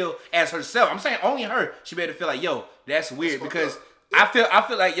would feel as herself. I'm saying only her. She better feel like, yo, that's weird fucked because up. I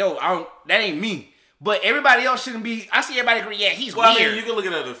feel like, yo, that ain't me. But everybody else shouldn't be. I see everybody agree. Yeah, he's Well, I weird. mean, you can look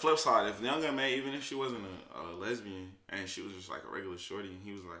at it on the flip side. If Young M.A., even if she wasn't a lesbian and she was just like a regular shorty, and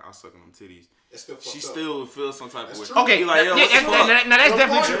he was like, "I'll suck on them titties," It's still she fucked up. still would feel some type of way. That's true. Okay, Be like, yo, yeah, what the fuck? now that's Good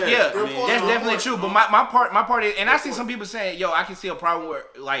definitely point. true. Yeah, Yeah, good point, that's good definitely point. true. But my part is, and I see some people saying, yo, I can see a problem where,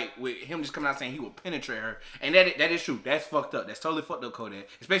 like, with him just coming out saying he would penetrate her, and that is true. That's fucked up. That's totally fucked up, Kodak.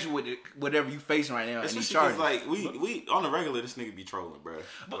 Especially with whatever you facing right now and these Especially charges. because, like, we on the regular, this nigga be trolling, bro.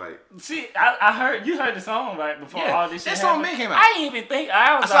 Like, See, I heard you heard the song right before Yeah, all this shit that song happened. been came out. I didn't even think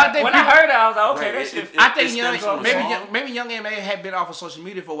I was So I like think when I people- heard it, I was like, okay, Right, that it- shit. it- I think stems from the song. maybe Young M.A. had been off of social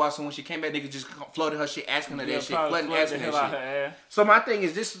media for a while, so when she came back, niggas just floated her shit, asking her that shit, flooding asking the that hell out shit. her ass. So my thing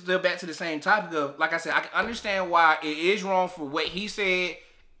is, this is still back to the same topic of, like I said, I can understand why it is wrong for what he said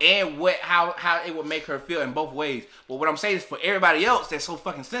and how it would make her feel in both ways. But what I'm saying is, for everybody else that's so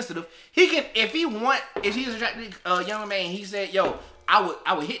fucking sensitive, he can, if he's attracted to Young Man, he said, yo,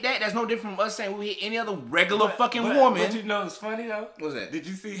 I would hit that. That's no different from us saying we hit any other regular fucking woman. But you know what's funny though? What's that? Did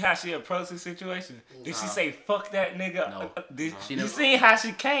you see how she approached the situation? Did she say "fuck that nigga"? No. Did She you never- see how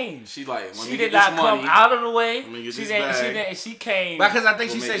she came? She like, let She me did get this not come money. out of the way. Let me get She this didn't. She bag. didn't. She came. Because I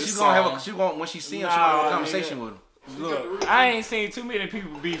think We'll she said make she's this gonna have song. a, she gonna when she see him, she Nah, gonna have a nigga. conversation with him. Look, I ain't seen too many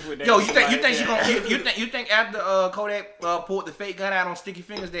people beef with that. Yo, you shit think like she that. gonna you think after Kodak pulled the fake gun out on Sticky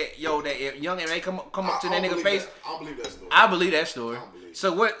Fingers that if Young M.A come up to that nigga face? I don't believe that story. I believe that story. I don't believe it.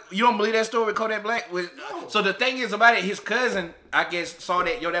 So what? You don't believe that story with Kodak Black? So the thing is about it, his cousin, I guess, saw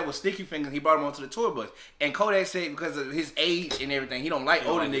that that was Sticky Fingers. He brought him onto the tour bus, and Kodak said because of his age and everything, he don't like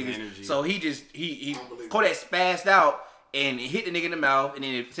older like his niggas. energy. So he just he don't believe Kodak spazzed out and hit the nigga in the mouth, and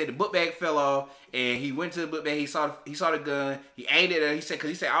then it said the book bag fell off, and he went to the book bag. He saw the gun. He aimed it. He said because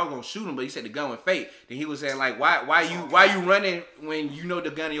he said I was gonna shoot him, but he said the gun was fake. Then he was saying like why you running when you know the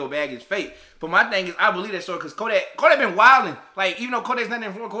gun in your bag is fake? But my thing is I believe that story because Kodak been wilding. Like even though Kodak's not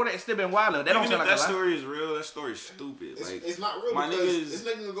in front, Kodak still been wilding. That don't Even sound if like that a lie. story is real, that story's stupid. Like, It's not real my because niggas- this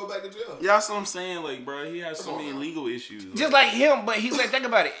nigga gonna go back to jail. yeah, that's what I'm saying. Like, bro, he has so Come on many now. legal issues. Just like him, but he's like, think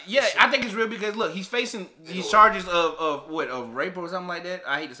about it. Yeah, I think it's real because look, he's facing these charges of rape or something like that.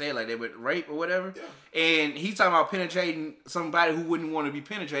 I hate to say it like that, but rape or whatever. Yeah. And he's talking about penetrating somebody who wouldn't want to be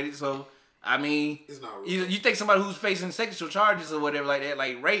penetrated. So I mean, It's not real. you think somebody who's facing sexual charges or whatever like that,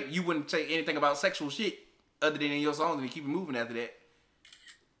 like rape, you wouldn't say anything about sexual shit other than in your songs and you keep it moving after that.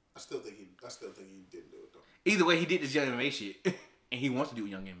 I still think he didn't do it though. Either way, he did this Young M.A. shit, and he wants to do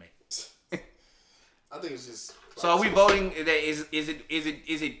Young M.A. I think it's just. So are we voting that is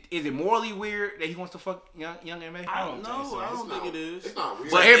it morally weird that he wants to fuck Young M.A.? I don't know. I It's don't not- think it is. It's not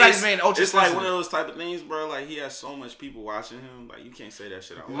weird. But everybody's being ultra It's like sensitive. one of those type of things, bro. Like he has so much people watching him. Like you can't say that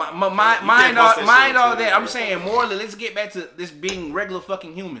shit out loud. Mind all Twitter, that. I'm bro. saying morally, let's get back to this being regular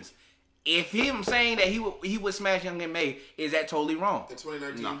fucking humans. If him saying that he would smash Young M.A., is that totally wrong? In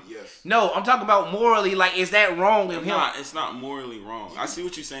 2019, No. yes. No, I'm talking about morally. Like, is that wrong of him? It's not morally wrong. I see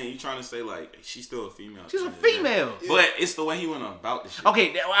what you're saying. You're trying to say like she's still a female. She's a female. But it's the way he went about the shit.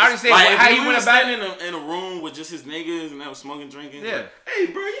 Okay, I already said Like, if how we he went was about it. standing in a room with just his niggas and they was smoking, drinking. Yeah. like, hey,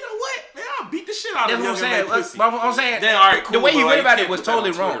 bro, you know what? Man, I'll beat the shit out That's of what I'm Young saying. M.A. pussy. I'm saying Then, all right, the cool, way he but, went like, about you it was can't put that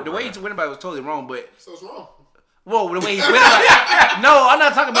totally on wrong. Twitter, The way he bro. went about it was totally wrong. But So it's wrong. whoa, the way he went about it. No, I'm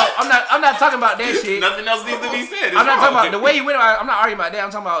not talking about. I'm not talking about that shit. Nothing else needs to be said. It's I'm not talking wrong. about the way he went about it. I'm not arguing about that.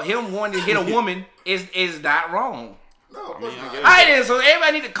 I'm talking about him wanting to hit a woman is not wrong. No, of course I not. guess. Alright then, so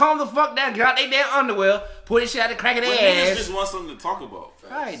everybody need to calm the fuck down, get out they damn underwear, put this shit out the crack of But their niggas ass. just want something to talk about.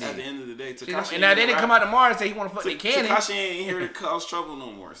 Right At then. the end of the day, See, Tekashi and now they didn't come out tomorrow and say he want to fuck their cannon. Tekashi ain't here to cause trouble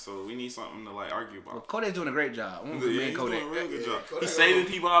no more, so we need something to like argue about. Kodak's doing a great job. I'm Yeah, gonna he's commend doing a Kodak. real good job. Kodak He's saving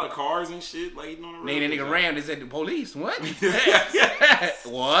got- people out of cars and shit. Like he's doing a real Nigga, good job. ran. They said the police. What?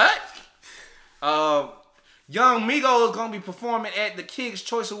 What? Young Migos gonna be performing at the Kids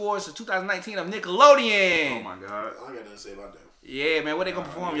Choice Awards of 2019 of Nickelodeon. Oh my god. I ain't got nothing to say about that. Yeah, man, what they gonna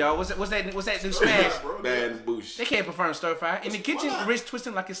perform, y'all? What's that new smash? Bro, Bad and Boosh. They can't perform stir fry. In the kitchen, not? Rich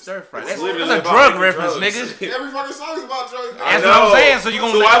twisting like it's stir fry. It's That's literally a about drug making reference, drugs. nigga. Every fucking song is about drugs. That's what I'm saying. So you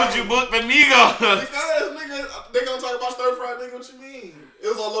gonna So why would you book the Migos? Because nigga, they gonna talk about stir fry, nigga. What you mean? It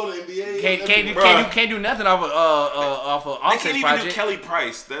was all over the NBA. can't do nothing off of They Offset's can't even do project. Kelly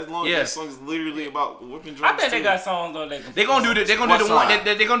Price. That's long. Yeah. That song is literally about whipping I drugs. think they too. got songs on there. They gonna do the What one song?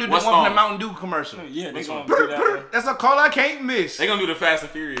 they gonna do the What one from the song? Mountain Dew commercial. Yeah, they Which gonna one? do that one. That's a call I can't miss. They gonna do the Fast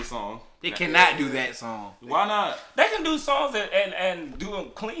and Furious song. They cannot do that song. Why not? They can do songs and do them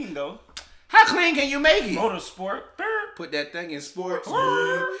clean though. How clean can you make it? Motorsport. Put that thing in sports.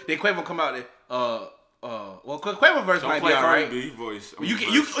 Then Quavo come out there. Well, Quavo verse Don't might play be Cardi alright. B voice. I You mean,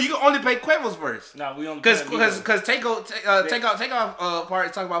 can you verse. can only play Quavo's verse. Nah, we on Cause take off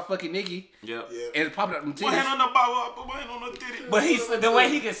part talk about fucking Nicki Yep. Yeah. and popping up them One hand titties. on the Bible, put one hand on the titty. But he's the way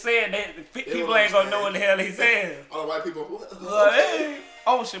he can say it, people ain't gonna know what the hell he's saying. All the white people. Hey.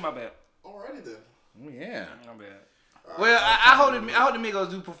 Oh shit, my bad. Alrighty then. Yeah. My bad. Well, I hope the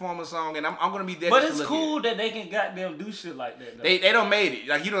Migos do perform a song, and I'm gonna be there. But just it's to look cool at that they can goddamn do shit like that. Though. it. They don't made it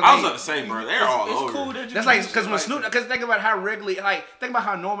like you don't. I was about to say, bro, they're all it's over. cool that you That's can like do because shit when like Snoop, that. because think about how regularly, think about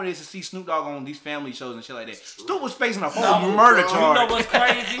how normal it is to see Snoop Dogg on these family shows and shit like that. Snoop was facing a whole murder bro. charge. You know what's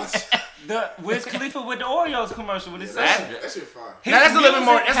crazy? The Wiz Khalifa with the Oreos commercial with his son. That shit fire. His Now, that's a little bit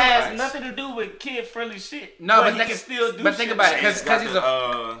more- music that's has nothing to do with kid friendly shit. No, but he think- can still do. but think shit about it, like 'cause- that. he's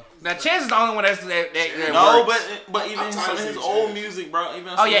a now Chance is the only one that's that No, works. but even I'm some tired of of his seeing old Chance. music, bro.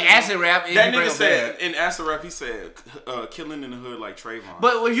 Even Oh yeah, acid rap. That he bring nigga it said back. in acid rap, he said, "Killing in the hood like Trayvon."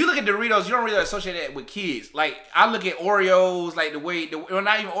 But if you look at Doritos, you don't really associate that with kids. Like I look at Oreos, like well,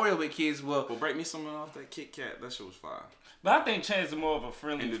 not even Oreo with kids. Well, break me something off that Kit Kat. That shit was fire. But I think Chance is more of a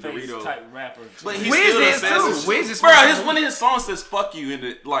friendly And the face Dorito. type rapper. But he Wiz still is says too. Wiz is bro, smart. one of his songs says "fuck you" in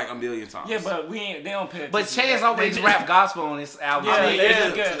it like a million times. Yeah, but they don't pay attention. But Chance always rap gospel on his album. Yeah, I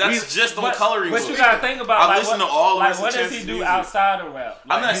mean, yeah. That's just on coloring But book. you gotta think about I like, listen to all the like rest of what does he Chance's do music. outside of rap? I'm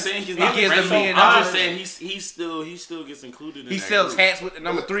Like, not saying he's not gives friendly. $1 million. I'm just saying he still gets included in he that sells group. hats with the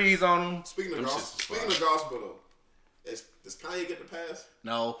number 3s on them. Speaking Them of shits gospel, is fire. though, does Kanye get the pass?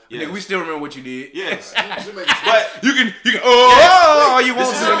 No, Yes. nigga, we still remember what you did. Yes. Just making sure. But You can all you want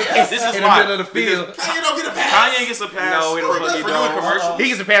this is in the why. middle of the field. Kanye don't get a pass. Kanye gets a pass No, he don't for fucking doing don't. commercials. He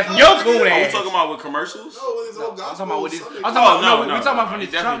gets a pass from your coon Are we ass. talking about with commercials? No, with his old I'm gospel. talking about with this. Sunday. I'm talking about no, we no, talking about no, from he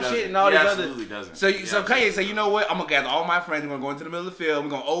the definitely Trump shit doesn't. and all He these absolutely other. doesn't. So He so Kanye absolutely say, you know what? I'm gonna gather all my friends. We're gonna go into the middle of the field. We're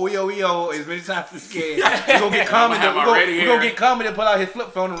gonna OEO as many times as we can. We're gonna get Common. have my ready We're gonna hair. get Common to pull out his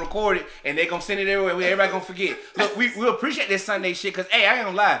flip phone and record it, and they gonna send it everywhere. Everybody gonna forget. Look, we appreciate this Sunday shit because hey, I ain't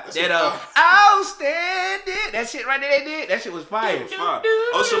gonna lie. That outstanding. That shit right there they did. That shit was fire. It was fire.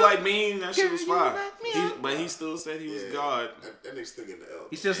 Also, like Mean, that shit was fire. But he still said he was God. That nigga still getting the L.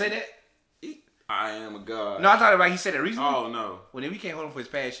 He still say that? I am a God. No, I thought about he said it recently. Oh no. Well, then we can't hold him for his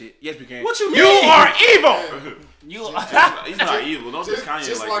past shit. Yes, we can. What you You mean? are evil. you He's not evil. Don't say Just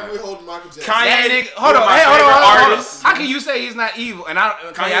Kanye like like we that. hold Michael Jackson. Kanye, That nigga, one hold of on, my hey, hold favorite on, hold on. artists. How can you say he's not evil? And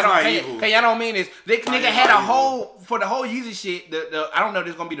Kanye's not evil. Kanye, I don't mean this. This nigga Kanye's had a not evil. whole for the whole Yeezy shit. The I don't know if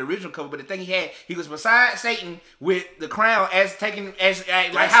this is gonna be the original cover, but the thing he was beside Satan with the crown as taking as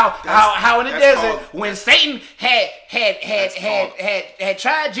like how in the that's desert called- when Satan had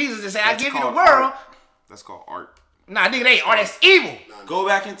tried Jesus and said, "I That's give you the called world." art. That's called art. Nah, nigga, they are that's evil. Go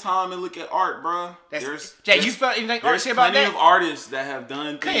back in time and look at art, bro. That's Jay. You felt anything There's artsy about plenty of that? artists that have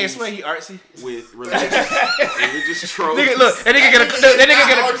done Kanye things swear he artsy. with religious tropes. Nigga, look, that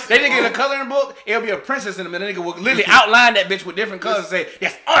nigga get a coloring book. It'll be a princess in the middle. That nigga will literally outline that bitch with different colors and say,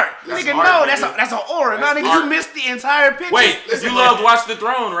 that's art. That's Nigga, art, no, nigga. that's an aura. No, That's nigga, art. you missed the entire picture. Wait, Listen, you man. loved Watch the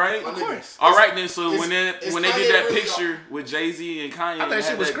Throne, right? Of course. All right then. So Is- when is they did Kanye that really picture with Jay-Z and Kanye, I thought that they shit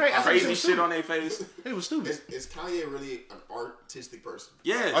had was that great. I thought that shit crazy was shit stupid. on their face. It was stupid. Is Kanye really an artistic person?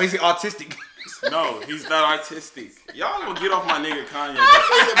 Yes. Oh, he's autistic. No, he's not artistic. Y'all gonna get off my nigga Kanye.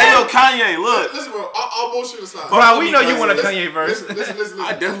 Hey, yo, Kanye, look. Listen, bro. All bullshit aside. Bro, we know you Listen, want a listen, Kanye verse. Listen.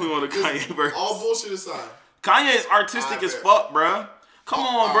 I definitely want a Kanye verse. All bullshit aside. Kanye is artistic I as bet. fuck, bruh. Come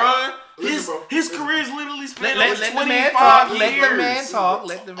on, bruh. Listen, bro. His career is literally spent Let over the 25 man talk. years. Let the man talk.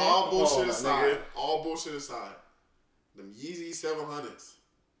 Let the man All talk. bullshit my aside. nigga. All bullshit aside. Them Yeezy 700s.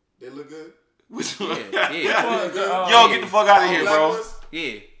 They look good. Which one? Yeah. Yo, get the fuck out of here, Black bro. ones?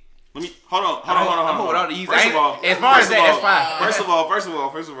 Yeah. Let me hold on. I'm with all the Yeezys. First of all, As far as that, that's fine.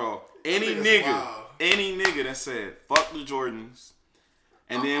 First of all, any nigga's nigga, wild. any nigga that said fuck the Jordans,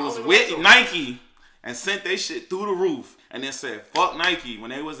 and then was I don't with know. Nike and sent they shit through the roof, and then said fuck Nike when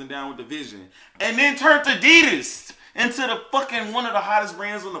they wasn't down with the vision, and then turned Adidas into the fucking one of the hottest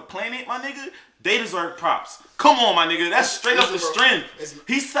brands on the planet, my nigga. They deserve props. Come on, my nigga. That's straight up the Listen, bro. strength. It's-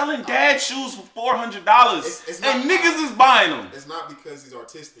 He's selling dad shoes for $400, It's and not- niggas is buying them. It's not because he's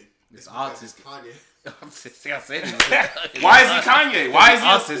artistic. It's autistic. because he's Kanye. I said it. Why is he Kanye? Why is he?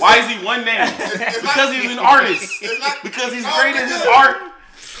 Autistic. Why is he one name? Because he's an artist. It's not- Because he's No, great at his nigga. art.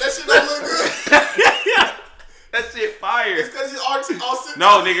 That shit don't look good. That shit fire. It's because he's artistic.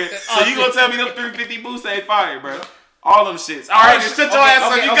 No, nigga. So you gonna tell me them 350 boosts ain't fire, bro? All them shits. All right, then shut your ass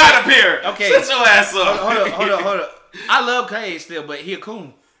up. You got a pair. Okay. Shut your ass up. Hold up. I love Kanye still, but he a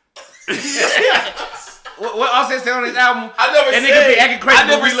coon. What Offset said on his album? I never that said. nigga be acting crazy. I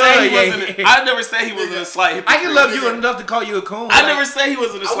never but we said love he Ye. wasn't. I never said he wasn't a slight hypocrite. I can love you enough to call you a coon. I never said he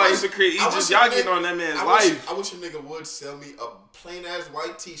wasn't a I slight wish- hypocrite. He I just wish y'all a getting nigga- on that man's I life. wish a nigga would sell me a plain ass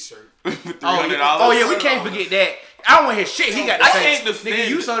white T-shirt. For Oh, $300. yeah, we can't forget that. I don't want to hear shit. He got to I say. can't defend Nigga,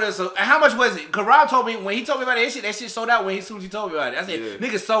 you it. sold us. So, how much was it? Cause Rob told me when he told me about that shit sold out as soon as he told me about it. I said, Yeah.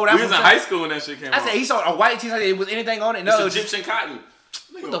 nigga sold out. We was in high school when that shit came I out. said he sold a white T-shirt. It was anything on it? No, it was It's Egyptian cotton.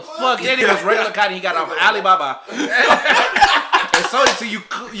 what the fuck? That nigga was regular cotton he got off of Alibaba. And sold it to you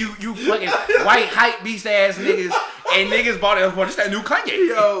fucking white hype beast ass niggas. And niggas bought it. Well, this that new Kanye.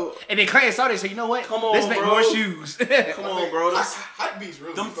 Yo. And then Kanye saw this. So you know what? Come on, let's make bro. more shoes. Come on, bro. Hype beats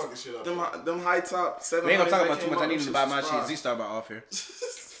really be fucking shit up. Them high top 700s. We ain't gonna talk about that too came much. I out, need them to buy shits my was shit. fire. Z-Star by off here.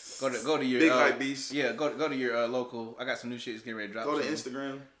 Go to your Big hype beast. Yeah, go to your local. I got some new shit that's getting ready to drop. Go to soon.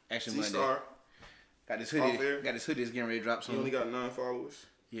 Instagram. Action Monday. Z-Star. Got this Off hoodie. air. Got this hoodie that's getting ready to drop He soon. only got 9 followers.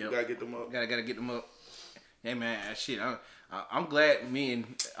 Yeah. You gotta get them up. Gotta get them up. Hey man, shit. I'm glad me and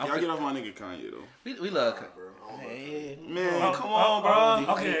Y'all get off my nigga Kanye though. we love. bro. I don't know. Hey, Man, come on,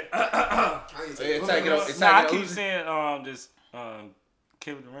 bro. Okay. Kanye take it's like it's Nah, I like keep saying this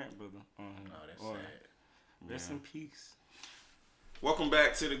Kevin Durant brother. that's Or- sad. Rest in peace. Welcome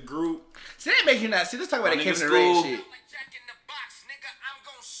back to the group. See, that make you not. See, let's talk about My that nigga Kevin Durant School. shit.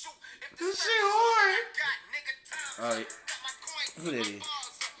 This shit hard. Oh, yeah. Who that is?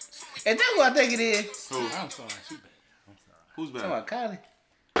 And that's who I think it is. Who? I'm sorry. She bad. Who's back? Talking about Kylie.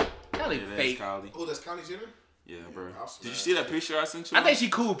 Kylie Yeah, that's fake. Kylie. Oh, that's Kylie Jenner? Yeah, bro. I'll Did you smash see that picture I sent you? I think she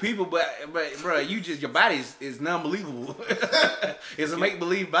cool people, but bro, you just your body is non-believable. It's a make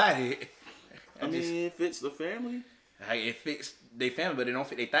believe body. I mean, it fits the family. Like, it fits their family, but it don't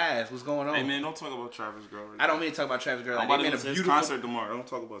fit their thighs. What's going on? Hey man, don't talk about Travis Girl. I don't mean to talk about Travis Girl. I'm Like, about they to made go a to his beautiful. concert tomorrow. Don't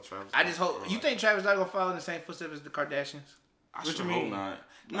talk about Travis. I just Girl, hope bro. you think Travis not gonna follow in the same footsteps as the Kardashians. I What sure you hope mean? not.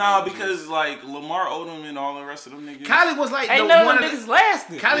 Nah, because like Lamar Odom and all the rest of them niggas. Kylie was like Ain't the none one of of them the, niggas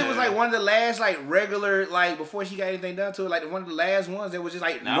lasted. Kylie was Yeah. like one of the last like regular like before she got anything done to it, like one of the last ones that was just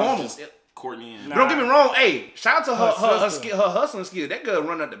like Now normal. it's just Courtney and Nah. Don't get me wrong. Hey, shout out to her sister. her hustling skill. That girl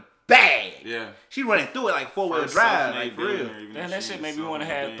run up the bag. yeah. She running through it like 4-wheel First drive, self-made like for real. billionaire, even Man, though that she shit is made me want to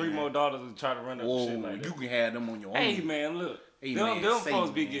have 3 self-made more daughters and try to run up Whoa, shit like you that. can have them on your own. Hey man, look, Hey, them, man, them say,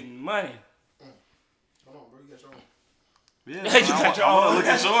 folks be man. getting money. Hold on, bro. You got your own. Yeah, You got your I wanna own. look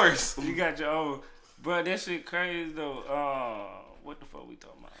at yours. You got your own, bro. That shit crazy though. What the fuck we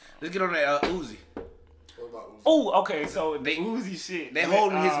talking about? Let's get on that Uzi. What about Uzi? Oh, okay. So the They- Uzi shit. They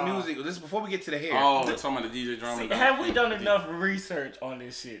holding his music. This is before we get to the hair. Oh, talking about the DJ drama. Have we done enough research on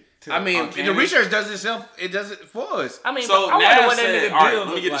this shit? I mean, Okay. the research does itself. It does it for us. I mean, So but I wonder Nav what that said, nigga all right, deal let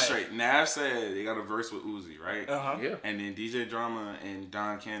me look get it like. straight. Nav said they got a verse with Uzi, right? Uh-huh. Yeah. And then DJ Drama and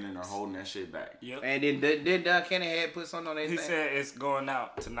Don Cannon are holding that shit back. Yep. And then Don Cannon had put something on that He thing. said it's going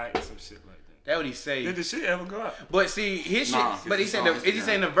out tonight or some shit like that. That what he say. Did the shit ever go out? But see his Nah, shit. But he it's said on is he Instagram.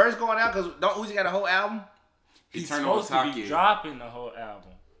 saying the verse going out because don't Uzi got a whole album? He's turned on supposed to be Taki. dropping the whole album.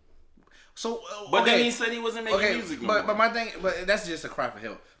 So But okay. then he said he wasn't making Okay, music no but more. my thing, but that's just a cry for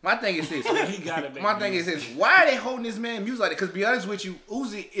help. My thing is this. He gotta make My thing is music. this. Why are they holding this man music like that? Because be honest with you,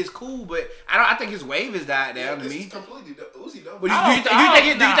 Uzi is cool, but I think his wave has died down to This me. is completely Uzi though. But do I you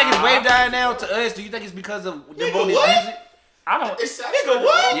don't- think his nah. wave died now to us? Do you think it's because of them Nigga, holding his what? music? I don't. It's saturated.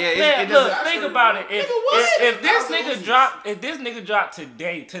 Yeah, bro. it Man, doesn't. look, think about it. If Nigga, what? if this Thousand nigga Uzis. drop, if this nigga drop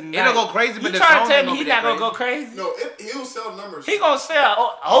today, tonight, It'll go crazy, but you the trying song to tell ain't me gonna he be not that gonna go crazy. crazy? No, he'll sell numbers. He gonna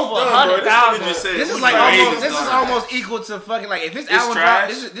sell over done, bro. This 100,000. nigga just said This is Uzi like Wave almost. is This is done. almost equal to fucking like if his It's album trash.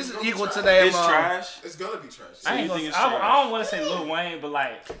 drop. This is equal to It's that. It's trash. It's gonna be trash. I ain't you gonna. think it's I trash? don't want to say Lil Wayne, but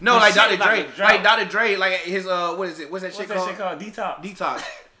like No, the like shit Dr. about Dre, to drop. like Dr. Dre, like his what is it? What's that What's shit that called? shit called? Detox. Detox.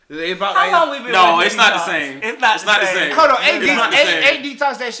 They about How like. long we been? No, with it's not the Detox? same. It's not the same. Hold on, It's not the same. ain't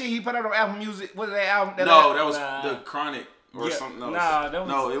Detox that shit he put out on Apple Music? What is that album? No, that was Nah. the Chronic or Yeah, something else. nah, that was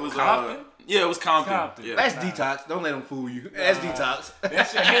no, it was Compton? yeah, it was Compton. Compton. Yeah. That's Detox. Don't let him fool you. That's Detox. That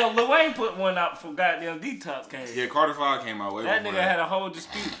shit. Hell, Lil Wayne put one out for goddamn Detox came. Yeah, Carter 5 came out way That before nigga had a whole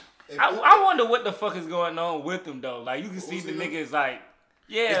dispute. If I wonder what the fuck is going on with him though. Like you can see the Uzi, niggas like,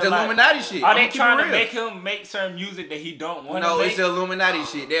 yeah, It's the like, Illuminati shit. Are I'ma they keep it trying to real. make him make certain music that he don't want to No, make? it's the Illuminati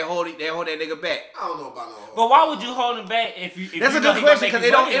shit. They hold that nigga back. I don't know about no. But why would you hold him back if you? If That's you a know good he gonna question make because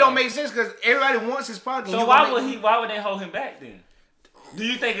you money it don't on make sense because everybody wants his product. So why would they hold him back then? Do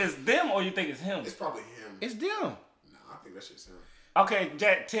you think it's them or you think it's him? It's probably him. It's them. Nah, I think that shit's him. Okay,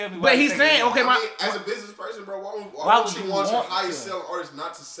 Jack, tell me. But why you he's think saying, it's him. okay, I mean, as a business person, bro, why Why would would you you want your want highest to? selling artist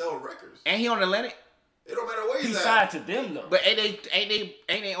not to sell records? And he on Atlantic. It don't matter where He he's at. signed to them though. But ain't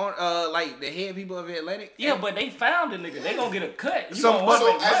they on like the head people of Atlantic? Yeah, but they found the nigga. They gonna get a cut. You So, gonna but- wanna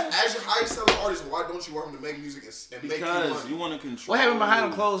So make money. as your highest selling artist, why don't you want him to make music and make you Because money? you want to control. What happened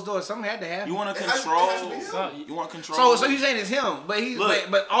behind the closed doors? Something had to happen. You want to It has to control. be him. Son, You want control. So you saying it's him, but he's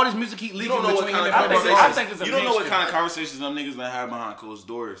Look, but all this music keep You leaking don't know what between kind him of and I think Playboy it's- I conversations. think it's a You don't know what mixture. kind of conversations them niggas that have behind closed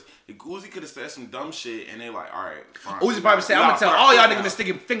doors. If Uzi could have said some dumb shit, and they like, all right, fine. Uzi probably said, We "I'm gonna gotta tell put all our y'all foot niggas down." been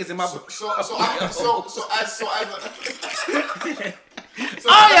sticking fingers in my So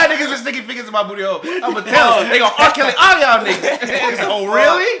all y'all niggas been sticking fingers in my booty hole. I'm gonna tell them. They gonna R. Kelly all y'all niggas. Oh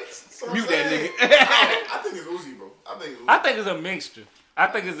really? Mute that nigga. I think it's Uzi, bro. I think it's a mixture. I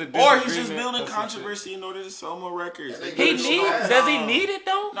think it's a Or he's just disagreement building of some controversy in order to sell more records. Yeah, shit. He need? Does he need it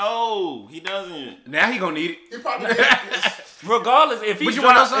though? No, he doesn't. Now he gonna need it. He probably Regardless, if he But you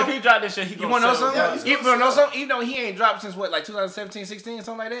wanna know drop, something? if he drop this shit, he You gonna wanna know sell it. something? Yeah, Even though something, even though he ain't dropped since what, like 2017, 16,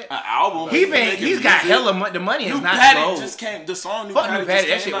 something like that. An album. He's got hella money. The money is New not Patty slow. just came. The song New Fuck Patty New Patty,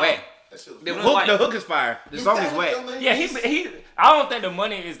 that just shit came whack. out. That shit was The was hook, like- the hook is fire. The song is whack. Yeah, he. I don't think the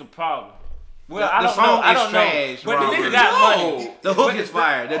money is the problem. Well, The I don't song know. I is don't know. trash, But bro. the nigga got No. money. The hook is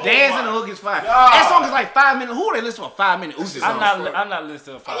fire. The dance and the hook is fire. That song is like 5 minutes. Who would they listen to a 5-minute Uzi song? I'm not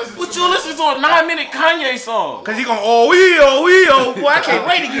listening to I listen it. But you listen to a 9-minute Kanye song. Cause he going oh. Boy, I can't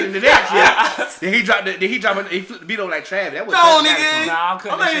wait to get into that shit. Then he dropped he flipped the beat over like Trav. That was No, that nigga. Nah, I'm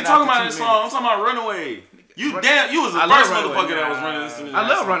cutting I'm that not shit even talking out about to that 2 song. I'm talking about Runaway. You was the I love first Runaway. motherfucker that was running this. I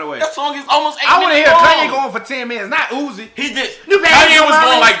love Runaway. That song is almost 8 I want to minutes hear long. Kanye going for 10 minutes, not Uzi. He did. New Kanye was come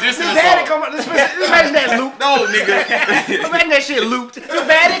going out, like this in New the Baddie song. come out. Imagine that loop. No, nigga. Imagine that shit looped. New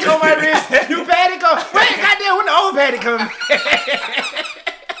Baddie come my wrist. New Baddie come. Wait, goddamn, when the old Baddie come?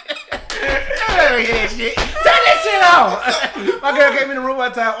 I hear that shit. Turn that shit off. My girl came in the room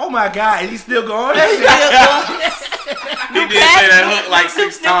one time. Oh my God, is he still going? He did say that hook like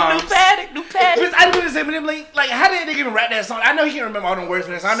 6 times. New paddock. I didn't say, but like, how did they even rap that song? I know he can't remember all them words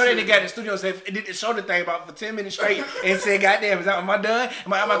for that song. I know that they got in the studio and said, did the show the thing about for 10 minutes straight and said, goddamn, am I done?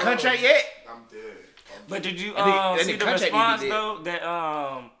 Am I out my contract yet? I'm dead. But did you And the see the contract response he did. though that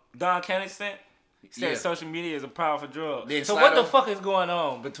Don Kennedy sent? He said Yeah. social media is a powerful drug. Then So slide what the over. fuck is going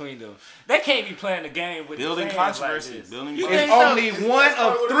on between them? They can't be playing the game with Building the fans controversy. like this. Building You It's think controversy. so? only one That's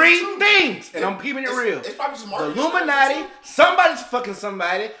probably of what it 3 is, too. things, and I'm keeping it real. It's probably just The marketing. Illuminati, somebody's fucking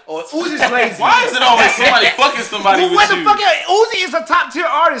somebody, or Uzi's lazy. Why is it always somebody fucking somebody Well, what with the you? fuck? Uzi is a top tier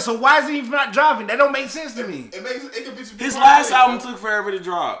artist, so why is he not dropping? That don't make sense to me. It could be His last album took forever to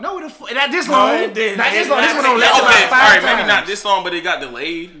drop. No, not this long. it didn't. Not this It long. This one not- on Yeah, left okay, about all 5 right, maybe times. not this song, but it got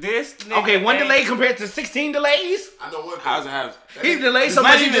delayed. This nigga Okay, one ain't- delay compared to 16 delays. I know what. How's it have? He delayed It's so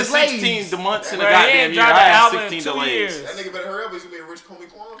not much he even just 16 lays. the months in the Bro, he goddamn ain't year. I dropped an had album in 16 2 delays. years. That nigga better hurry up. He's gonna be a rich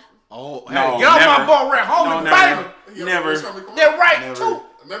Comey Quan. Oh, No, get off my never. ball, Red Homie, No, baby. Never. They're right too.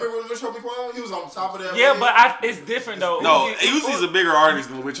 Remember when Rich Homie Quan? He was on top of that. Yeah, money. but it's different though. No, Uzi- Uzi's a bigger artist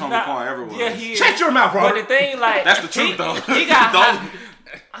than Rich Homie Nah, Quan ever was. Yeah, he is. Shut your mouth, But the Robert. thing, like, That's the truth, though. He got Don't- hot.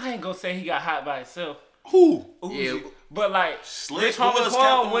 I ain't gonna say he got hot by himself. Who? Yeah. But like, Slick Rich Homie was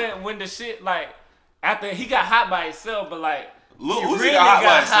Quan Captain- when the shit like after he got hot by himself, but like Lil he Uzi really got hot by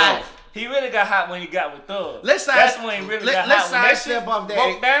hot. himself. He really got hot when he got with Thug. Let's That's side- when he really let- got let's hot. When that sidestep shit off that.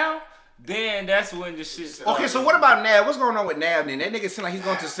 broke down, then that's when the shit started. Okay, so what about Nav? What's going on with Nav then? That nigga seem like he's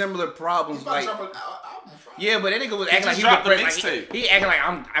going through similar problems. He's about Like, to drop an album Friday. yeah, but that nigga was acting like just he dropped the depressed. Like, mixtape. he acting like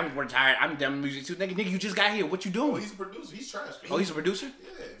I'm retired. I'm done with music too. Nigga, you just got here. What you Oh, doing? he's a producer. He's trash. Oh, he's a producer.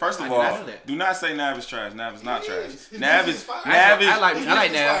 Yeah. First of I did not all, know that. do not say Nav is trash. Nav is not He trash. is. His Nav music is is fire. Nav is. I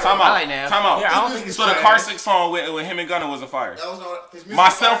like Nav. Time I out. like Nav. Time out. Yeah, I don't think it's So the trash. Car 6 song with him and Gunna wasn't fire. That was not his music.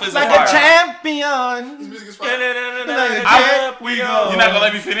 Myself is Like fire. a champion. His music is Yeah, fire. yeah, yeah, yeah, Like a yeah, champ, yeah, we yeah. go. You're not gonna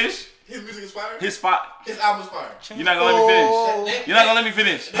let me finish? His music is fire. His spot. His album is fire. You're not gonna let me finish. Oh. You're not gonna let me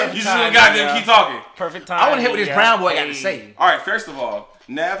finish. You just time, gonna goddamn yeah. keep talking. Perfect time. I want to hear what this brown boy got to say. All right. First of all,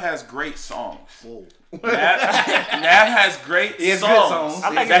 Nav has great songs. Nav has great He has good songs, songs.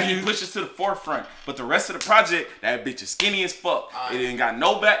 I like that it. he pushes to the forefront. But the rest of the project, that bitch is skinny as fuck. It ain't got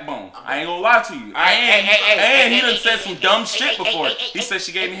no backbone. I ain't gonna lie to you. And he done said some dumb shit before. He said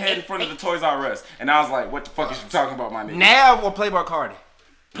she gave me head in front of the Toys R Us. And I was like, what the fuck is you talking about, my nigga? Nav or Playboy Cardi?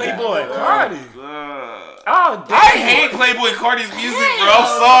 Playboy Cardi. Oh, damn. I hate Playboy Cardi's music, bro.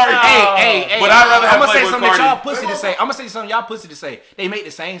 I'm sorry. Hey, But I'd rather I'm have gonna say Playboy something that y'all Cardi. pussy to say. I'm gonna say something y'all pussy to say. They make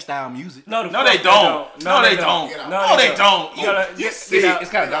the same style music. No, No, they don't. No, they don't. Get out. No, they don't. You gotta get out.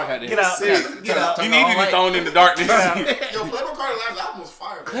 It's kind of dark out there. Get out. Get out. You need to be thrown in the darkness. Yo, Playboy Cardi last album was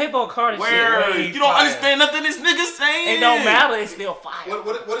fire. Bro. Playboy Cardi shit Where way you don't fire. understand nothing this nigga's saying. It don't matter. It's still fire.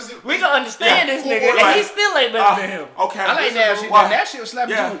 What is it? We can understand Yeah. this nigga, Right. and he still ain't better than him. Okay. I like Nav shit. Why? That shit was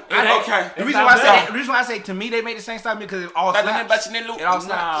slapping Yeah. too. Okay. The reason why I say to me they make the same style because it all slaps. It all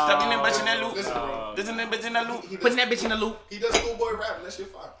slaps. Listen, bro. Putting that bitch in the loop. He does schoolboy rap and that shit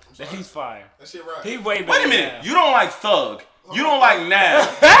fire. I'm sorry. He's fire. That shit right. He way better. Wait a minute. than You don't like Thug. You don't like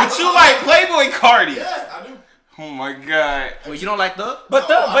Nav. But you like Playboy Cardi. Yeah, I do. Oh my god. Well, you don't like Thug? But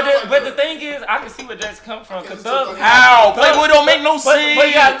No, I don't but like the thing is, I can see where that's come from. Cause Okay, Thug, so- How? Playboy don't make no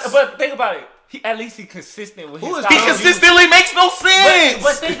sense. but think about it. At least he's consistent with his is style. He Thug? of music. consistently makes no sense.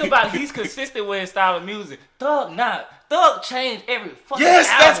 But think about it. He's consistent with his style of music. Thug not. Thug changed every fucking Yes,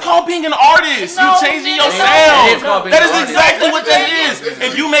 album. that's called being an artist. No, you changing your nigga, sound. It is called being That an is artist. exactly what that is.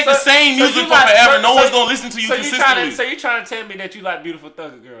 If you make the same So music you like- forever, so- no so- one's gonna listen to you So consistently. you trying to tell me that you like beautiful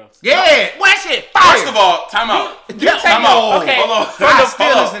thugger girls? Yeah. What shit? Fire. First of all, time out. Yeah, Time no. out. Okay. Hold on. I still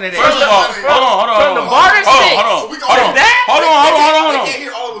Hold on. listen to that. First of all, hold on. From the Barter Hold on, Six. hold on. We Hold on. That? Hold on. They can't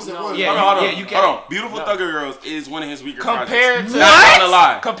hear all of us at once. Yeah, Hold on. yeah, you can't. Hold on. Beautiful Thugger Girls is one of his weaker Compared projects. to Not gonna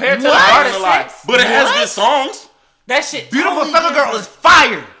lie. compared to the What? Barter Not gonna lie. Six, But it has What? good songs. That shit. Beautiful totally Thugger Girl different. is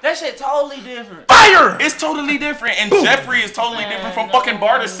fire. That shit totally different. Fire. It's totally different. And Jeffrey is totally different from fucking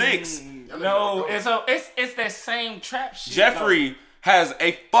Barter 6. No, it's that same trap shit. Jeffrey has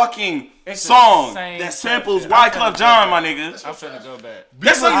a fucking It's the song same that trap samples shit. I'm Wyclef finna John, go my back. nigga. I'm finna go back.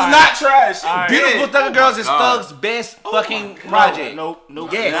 That song is Alright. not trash. Alright. Beautiful Thugger Girls is God. Thug's best fucking project. Nope.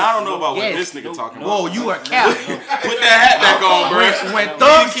 Yes. Now I don't know about Yes. what this nigga talking Whoa, about. you are cap. Put that hat back on, bro. When You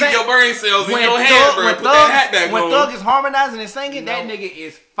Thug keep sang- your brain cells in when your Thug- head, bro. when Put that hat Thug- back when on. Thug is harmonizing and singing, that nigga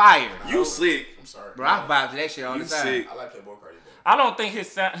is fire. You slick. I'm sorry. Bro, I vibe to that shit all You the time. sick. I like Playboy Cardi better. I don't think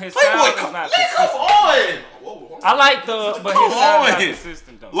his sound is Playboy, not come consistent. on. Whoa. I like but Come his sound is not on.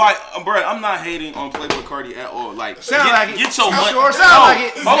 consistent though. Like, bro, I'm not hating on Playboy Cardi at all. Like, Sound like it. get your Sound money. sure sound like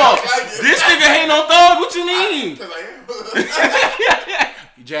it. Hold on. Sound like it. This nigga hating on Thug. What you mean? Because I am.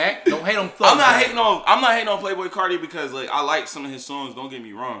 Jack, don't hate on Thug. I'm not hating on Playboy Cardi because like I like some of his songs. Don't get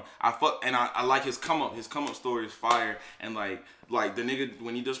me wrong. I like his come up. His come up story is fire. And like the nigga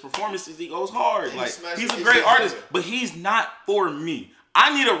when he does performances, he goes hard. He Like smashed he's a his great shit. artist, but he's not for me.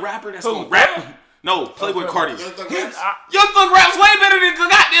 I need a rapper that's Who, gonna rap. No, Playboy Cardi. Young Thug His- raps? Young Thug raps way better than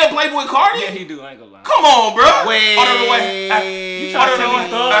goddamn Playboy Cardi. Yeah, he do. I ain't gonna lie. Come on, bro. Wait. Hold on, wait. You trying to tell me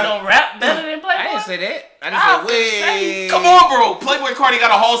Thug don't rap better than Playboy? I didn't say that. I I just was said, saying, wait. Come on, bro. Playboy Cardi got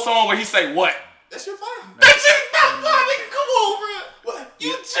a whole song where he say what? That shit fine. That shit's not fun, nigga. Come on, bro. What?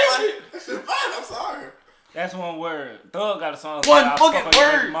 You tripping? That shit fine. I'm sorry. That's one word. Thug got a song. One called I fucking Fuck on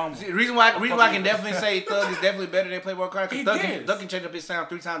Your word. Baby Mama. See, the reason why I can definitely say Thug is definitely better than Playboy Cardi He because is. Thug can change up his sound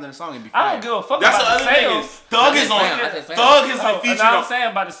 3 times in a song and be fine. I don't give a fuck That's the about other the thing sales. is Thug is on. I said sound. Thug has No, been and featured I'm on.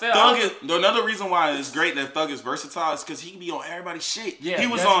 saying about the sales. Thug is another reason why it's great that Thug is versatile is because he can be on everybody's shit. Yeah, he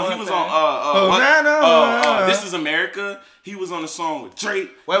was that's on. one He was thing. on. This Is America. He was on the song with Drake.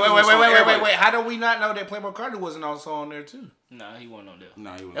 Wait. He was on everybody. How do we not know that Playboy Cardi wasn't also on there too? Nah, he wasn't on there.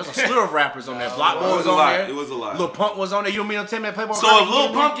 Nah, he was. There was a slew of rappers on there. Block Boy It was was a on lot. there. It was a lot. Lil Pump was on there. You mean to tell me that Playboy So Cardi? if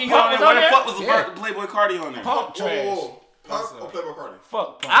Lil Pump can get on there, Pump where the was fuck was on there? Playboy Cardi on there? Pump trash. Whoa. Pump or Playboy Cardi?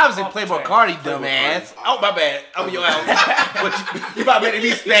 Fuck. Pump. Obviously Pump Playboy trash. Cardi, dumbass. Oh my bad. Oh your ass. But you about to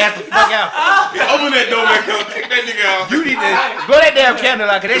be spaz the fuck out. Open that door, man. Kick that nigga out. You need to blow that damn candle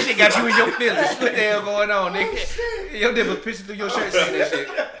out, cause that shit got you in your feelings. What the hell going on, nigga? Your nipple pissing through your shirt saying that shit.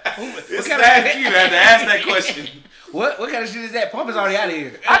 It's sad you had to ask that question. What kind of shit is that? Pump is already out of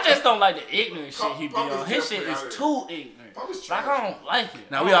here. I just don't like the ignorant shit he be Pump is on. His shit definitely is out too ignorant. Pump is Like, trash. I don't like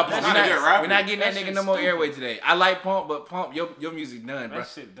it. Now we all That Pump. not a good rapper. We're not getting that That nigga shit's no more stupid. airway today. I like Pump, but Pump, your music done, bro. That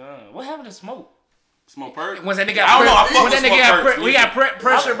shit done. What happened to Smoke? Smoke Perk. Once that nigga I don't know. I fuck when with that nigga Smoke got Perk's we got music.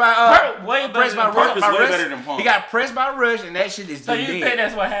 pressure by Perk way better pressed by than Rush. Perk is by way Rush. better than Pump. He got pressed by Rush, and that shit is So dead. you think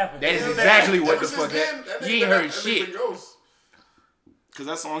that's what happened? That is exactly what Ever the fuck since then, that. nigga You ain't been heard everything shit. goes. Cause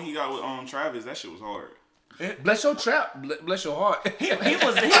that song he got with Travis, that shit was hard. Bless your trap, bless your heart. He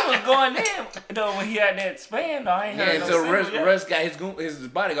was going in though when he had that span though. I ain't Yeah, heard no until single yet. Russ got his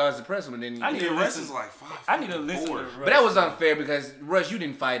bodyguards to press him, and then. I need to Yeah, Russ listen. is like 5. I need to listen to Russ. But that was unfair because Russ, you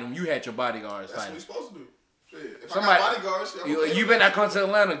didn't fight him. You had your bodyguards That's fight what we him. supposed to do. Shit. If Somebody- I got bodyguards, shit, I'm okay You with better that. not come to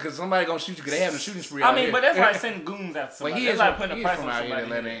Atlanta because somebody gonna shoot you because they having a shooting spree. I out mean, here. but that's like sending goons out to But somebody. he That's is like from, putting he a is price from on out here in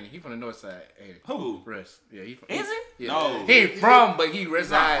somebody. Atlanta, ain't he? He from the north side. Ain't he? Who? Russ. Yeah, he from. Is it? Yeah. No. He from, but he He's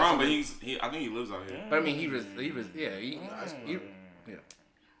resides. not from, but I think he lives out here. But I mean, yeah.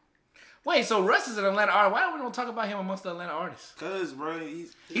 Wait, so Russ is an Atlanta artist. Why don't we don't talk about him amongst the Atlanta artists? Cause bro,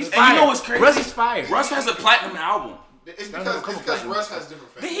 he's He's and fired. you know what's crazy? Russ is fired. Russ has a platinum album. It's No, because Russ has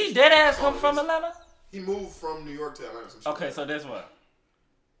different fans. Did he dead ass That's all come it from is. Atlanta? He moved from New York to Atlanta. Some shit. Okay, so that's what.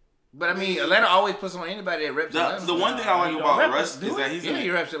 But I mean, Atlanta always puts on anybody that reps Atlanta. The one thing I like He don't about rap Russ it, do is that he? he's Yeah, he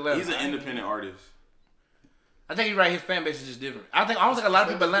raps Atlanta. he's an independent artist. I think he's right. His fan base is just different. I don't think a lot of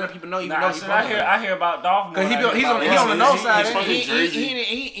people Atlanta people know even though Nah, he's shit, from Atlanta. I hear about Dolph. Cause more than he's on anybody the else. north He's side. from New He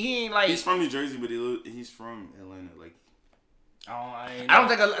Jersey. ain't like. He's from New Jersey, but he's from Atlanta. Like I don't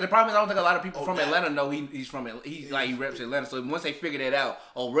think the problem is I don't think a lot of people from Atlanta know he's from he reps Atlanta. So once they figure that out,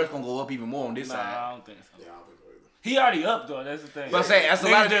 Russ gonna go up even more on this Nah, side. I don't think so. Yeah, I don't think so either. He already up though. That's the thing. But I'm saying that's a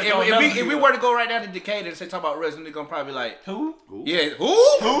Niggas lot of. just don't know If who we he were to go right down to Decatur and say talk about Russ, then they're gonna probably be like, who? yeah,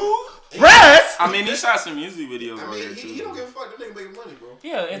 who? Russ? I mean, he shot some music videos I over mean, there too. he don't give a fuck. That nigga making money, bro.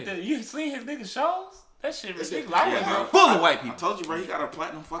 Yeah, you seen his niggas shows? That shit That shit ridiculous. I crazy, wouldn't bro. give a Full of white I people. told you, bro. He got a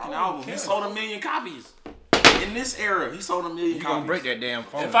platinum fucking I album. don't He care. sold 1 million copies. In this era, he sold 1 million You copies. gonna break that damn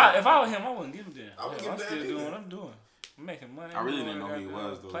phone? If I were him, I wouldn't give a damn. I wouldn't I'm give a still damn doing either. what I'm doing. I'm making money. I really I'm didn't know doing who he goddamn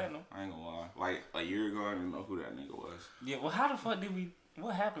was though. Platinum. I ain't gonna lie. Like a year ago, I didn't know who that nigga was. Yeah, well, how the fuck did we?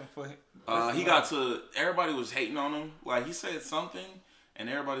 What happened for him? He got to. Everybody was hating on him. Like he said something, and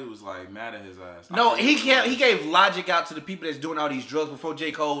everybody was like mad at his ass. No, I he forget can't. what it He gave logic out to the people that's doing all these drugs before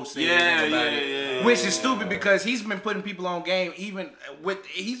J. Cole said Yeah, anything about yeah, it, yeah, which yeah, is stupid because he's been putting people on game. Even with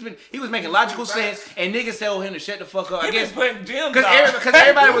he was making logical sense, and niggas told him to shut the fuck up. I He guess been putting gems because out.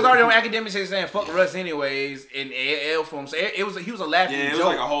 everybody was already on academic shit saying fuck Russ anyways, and L for him. So he was a laughing Yeah, it was joke.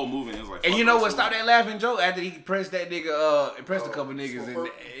 like a whole movement. It was like. And fuck you know Russ what? Stop Lee. that laughing joke after he pressed that nigga. Impressed a couple niggas, and Smoke.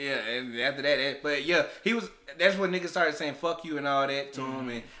 and after that, but yeah, he was. That's when niggas started saying fuck you and all that to him,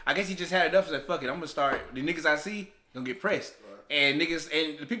 and I guess he just had enough. Said fuck it, I'm gonna start. The niggas I see gonna get pressed, and niggas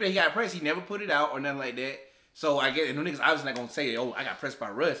and the people that he got pressed, he never put it out or nothing like that. So I guess and the niggas obviously not gonna say, oh, I got pressed by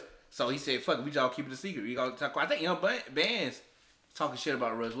Russ. So he said, fuck it, we all keep it a secret. We gonna talk. I think Young Bands talking shit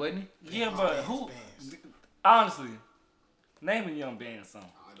about Russ, wasn't he? Yeah, but who? Honestly, name a Young Band song.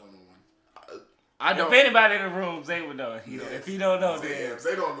 I don't know one. I don't. If anybody in the room, Zay would know. If he don't know, then Damn,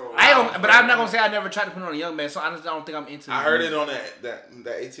 they don't know. I don't. But I'm not gonna say I never tried to put on a Young Man, so I don't think I'm into. I heard it on that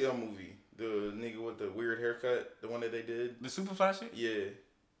ATL movie. The nigga with the weird haircut, the one that they did. the Superfly shit. Yeah,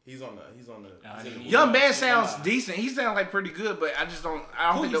 he's on the. He's in the didn't movie. Young Man sounds decent. He sounds like pretty good, but I just don't. I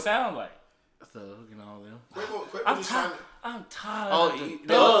don't Who think he the sound like? Thug and all them. I'm tired. I'm tired Oh, of the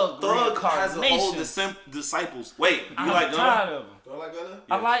Thug has a whole reincarnation. disciples. Wait, you I'm like Gunna? tired of him. Do I like Gunna?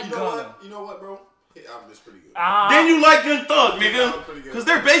 I like You know Gunna. what? You know what, bro? His album is pretty good. Then you like Young Thug, His album nigga, pretty good. because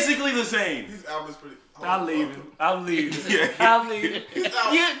they're basically the same. His album is pretty. I'll leave him. I'll leave him. Yeah. I'll leave him. His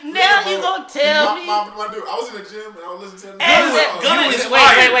album- Now you gonna tell me? My dude, I was in the gym and I was listening to him. Gunna is Wait,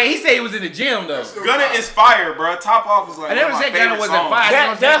 fire. wait. He said he was in the gym though. Gunna is fire, bro. Top Off is like. I never one of my said Gunna favorite wasn't songs.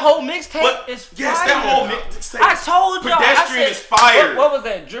 fire. That whole mixtape But is fire. yes, that whole mixtape. I told y'all. Pedestrian I said, is fire. What was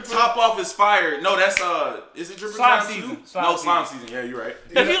that? Dripper? Top Off is fire. No, that's is it Dripper Slime John Season. too? Slime No, Slime Season. Yeah, you're right.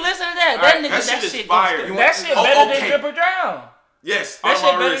 If you listen to that, Alright, that that shit is shit fire. goes- You That want- shit oh, better okay. than Dripper Drown. Yes, That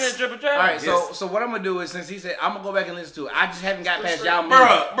shit better wrist. than Dripper Drown. All right, Yes. so what I'm gonna do is since he said I'm gonna go back and listen to it, I just haven't got past y'all.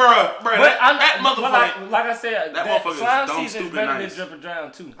 Bruh. But That but motherfucker. like I said, That that motherfucker is Slime dumb, Season is stupid, better nice. than Dripper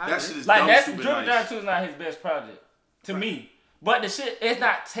Drown too. That shit is Like dumb, that's stupid, Dripper Drown nice. 2 is not his best project to me. But the shit is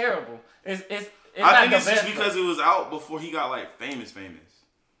not terrible. It's I not think the it's just best because it was out before he got like famous.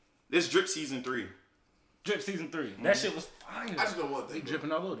 This Drip season 3. Drip Season 3. That shit was I fire. just know one thing. He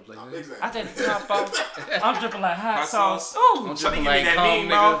dripping all over the place. Man. Exactly. I take the top off. I'm dripping like hot Hot sauce. sauce. Ooh. I'm Tryna dripping give me like that cum, meme,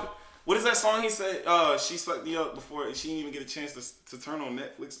 nigga. bro. What is that song he said? She fucked me up before she didn't even get a chance to turn on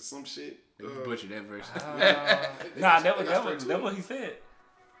Netflix or some shit. You butchered that verse. Nah, that what he said.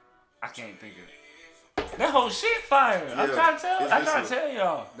 I can't think of it. That whole shit fire. I'm Yeah. trying to tell. It's I'm trying to this tell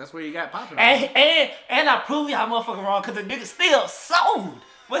y'all. That's where you got popping. And I prove y'all motherfucker wrong because the nigga still sold.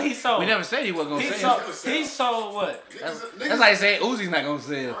 What he sold? We never said he wasn't He gonna sold. say it. He sold what? That's like saying Uzi's not gonna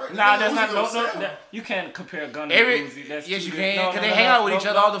sell. Nah, that's not. No, you can't compare Gunna Every- and Uzi. That's yes, two you different- can, no, 'cause no, they no, hang no, out with no, each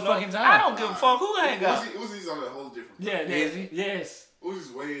other no, all the no. fucking time. I don't give a fuck who hang out. Uzi's on a whole different. Yeah, Is he? yes.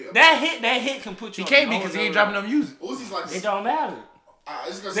 Uzi's way up. That hit can put He you. can't on be a because he whole ain't nother dropping no music. Uzi's like. level. It don't matter.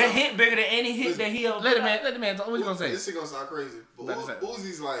 It's gonna That sound- hit bigger than any hit that he ever. Let the man talk. What you gonna say? This shit gonna sound crazy, but About to say.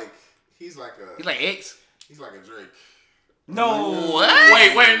 Uzi's like he's like X. a Drake. No. What?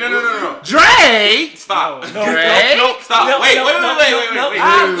 Wait, no. Drake? Stop. No, Drake? Stop. No, Wait. no, Hold no,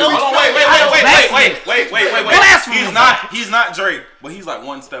 on, no, He's not Drake, but he's like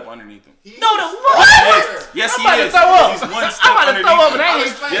one step underneath him. No, the what? Yes, I'm about he to is. throw up. He's one step I'm about to throw up, and underneath I him. ain't.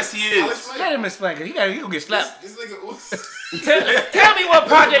 Explain. Yes, he I'll is. explain. Let him explain, cause he gonna get slapped. This nigga Uzi. Tell me what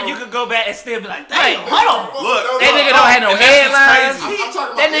project you could go back and still be like, damn, hold on. Look, That nigga don't have no And that's what's headlines. crazy. I'm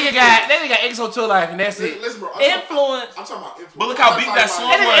talking That about nigga got XO Tour Life, and that's it. Listen, bro. Influence. I'm talking about influence. But look how big that That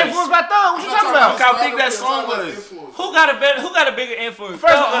song nigga was. influenced by Thug. What you talking about? Look how big that song was. Who got a bigger influence?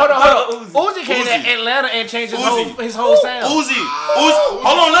 First of all, hold on. Uzi. Uzi came to Uzi. Atlanta and changed Uzi. his whole sound. Uzi.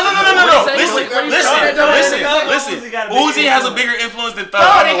 Hold on, no. What he say? Listen. Uzi got a bigger Uzi has a influence. bigger influence than Thug.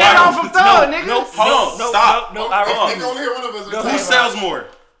 Thug, they got on from Thug, nigga. Hold on, stop. No, I They refuse. can only hear one of us. Go Who ahead. sells more?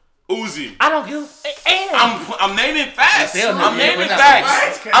 Uzi. I don't give. And I'm naming facts. They sell I'm niggas, naming but not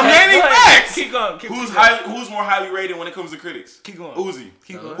facts. so I'm naming Go ahead. facts. Keep going. Who's more highly rated when it comes to critics? Keep going. Uzi.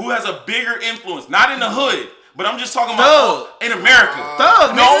 Keep going. Who has a bigger influence? Not in the hood, but I'm just talking Thug. about in America.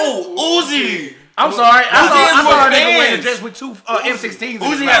 Thug, No, Uzi. I'm sorry. I has saw more a nigga wearing a fans. dress with two M16s. in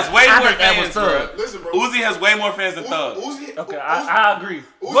Uzi his has mouth. way I more think that was fans, Thug. bro. Listen, bro. Uzi has way more fans than Thug. Okay, I agree.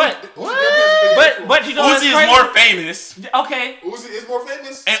 But Uzi but you know what's Uzi crazy? is more famous, Okay. Uzi is more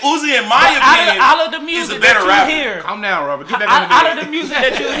famous. and Uzi, in my opinion, Out of the is music a better that you rapper. hear, Calm down, Robert. Get back on the out of the music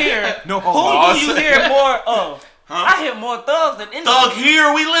that you hear, No who homo. do you hear more of? I hear more thugs than any. Thug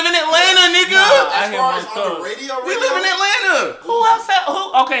here. We live in Atlanta, nigga. I As hear far more as on the thugs. radio, We live in Atlanta. Who else?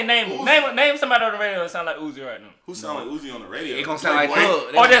 Who? Okay, name somebody on the radio that sound like Uzi right now. Who sound like Uzi on the radio? It gonna sound like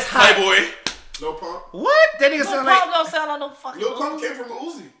Playboy. Thug. Or that's hot. Playboy. Lil Pump. What? That nigga Lil sound Pump like. don't sound like no fucking Lil Pump Uzi. came from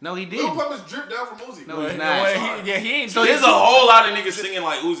Uzi. No, he Lil didn't. Pump is dripped down from Uzi. No, he's No, not. he ain't. So There's a whole lot of niggas singing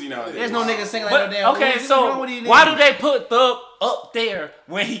like Uzi nowadays. There's no nigga singing like But no damn. okay, Uzi. What's so wrong with these why niggas? do they put Thug up there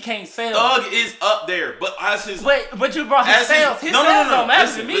when he can't sell? Thug is up there, but as his But you brought his as sales. His no, sales don't matter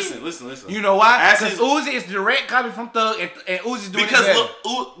listen, to me. Listen. You know why? As Because his- Uzi is direct copy from Thug, and Uzi's doing because it better.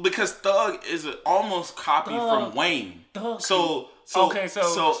 look, because Thug is an almost copy from Wayne. Thug. So Okay,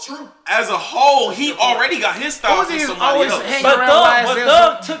 so- True. as a whole, he already got his style Uzi from is somebody always else. hanging But around Thug, YSL.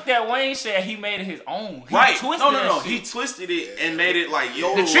 Thug took that Wayne shit and he made it his own. He Right? twisted No. that He shit. twisted it and made it like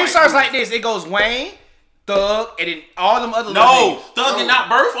yo. The tree starts like this. It goes Wayne, Thug, and then all them other little no. niggas. Thug did not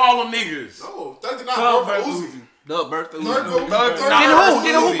birth all them niggas. No, Thug did not Thug work for versus Uzi. Thug birthed Uzi. Thug go- Then Thug-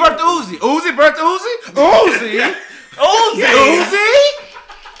 who birthed Uzi? Uzi birthed Uzi? Uzi?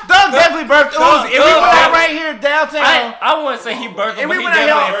 Thug definitely birthed Uzi. If we went out right here downtown, I wouldn't say he birthed him, And but we he went out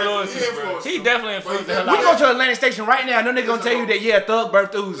definitely here- influenced him. He definitely influenced the hell we out go of to Atlantic Station right now. No nigga gonna tell you that Thug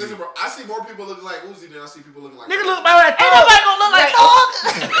birthed Listen, Uzi. bro, I see more people looking like Uzi than I see people looking like Nigga Thug. look about like Thug. Ain't nobody gonna look like Thug.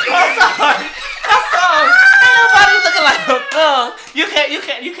 I'm sorry. Ain't nobody looking like a Thug. You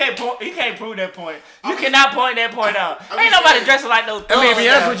can't prove that point. You cannot point that point out. I'm Ain't just nobody saying. dressing like no Thug. I mean, to be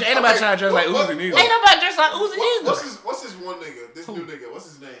honest with you, ain't nobody Okay, trying to dress like what- Uzi neither. Ain't nobody dressed like Uzi either. What's his one nigga? This new nigga. What's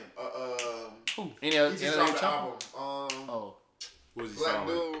his name? Any other He just dropped the chopper? album. Oh. What does he Black sound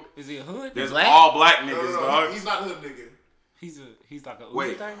like? dude. Is he a hood? There's Black? all black No, niggas, no, dog. he's not hood nigga. He's like a Uzi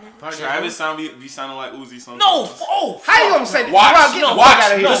Wait. thing, nigga? Pardon Travis be sounding like Uzi sometimes. No. Oh. How you gonna say that? Watch, Bro, get the fuck watch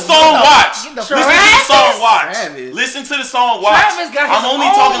out of here. the song. Watch. Get the Listen to fuck the song. Watch. Travis. Listen to the song. Watch. Travis got his I'm only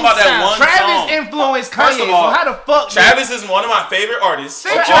own talking about that sound. one Travis song. influenced First Kanye, of all, so how the fuck? Travis is one of my favorite artists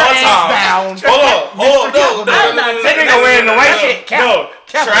of Sit all your ass time. down. Hold on, no. I'm not that nigga wearing the white shit. No,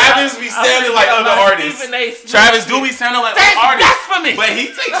 Travis be sounding like other artists. Stephen A. Smith Travis shit. do be sounding like That's other artists. blasphemy. But he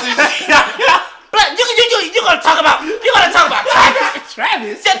takes his. But you gonna talk about Travis?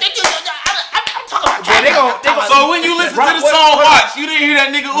 Travis. I'm talking about Yeah, they Travis. gon' So when you listen to the What- song, what- watch, you didn't hear that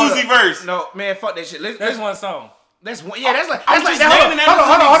nigga Uzi verse. No, man, fuck that shit. That's Let's one song. that's one. Yeah, that's like I'm that's just like naming that hold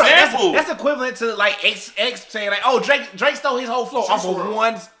as an on. example. That's equivalent to like X saying like, oh, Drake stole his whole flow off of WRLD.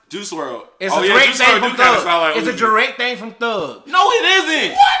 one. Juice WRLD. It's Oh, a yeah, direct Juice thing WRLD from do kinda Thug. sound like It's a Uzi. direct thing from Thug. No, it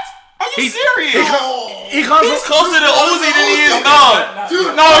isn't. What? Are you serious? He comes. He's closer to Uzi than he is Uzi. Thug.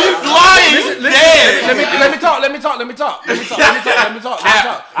 Dude, No, you lying. You dead. Let me talk.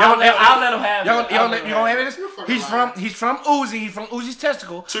 I'll let him have Y'all it. gonna have this? He's from Uzi. He's from Uzi's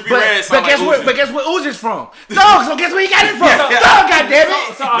testicle. Trippie Redd sound guess like what? Uzi. But guess what Uzi's from? Thug. So guess where he got it from? Thug.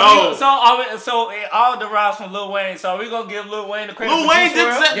 Goddammit. So it all derives from Lil Wayne. So are we gonna give Lil Wayne the credit? Lil for Wayne Juice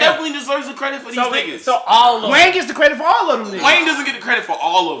WRLD? definitely deserves the credit for these niggas. So all of them. Wayne gets the credit for all of them. Niggas. Wayne doesn't get the credit for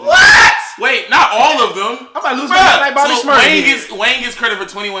all of them. What? Wait, not all of them. I'm about to lose my Bruh, mind like Bobby so Shmurda. Wayne gets credit for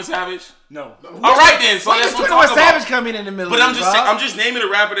 21 Savage. No. All right then, so Why that's is what 21 I'm talking Savage about. coming in the middle? But of I'm this, just bro? I'm just naming a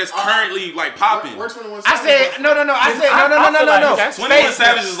rapper that's currently like popping. Where 21 I said no. I said no. that's 21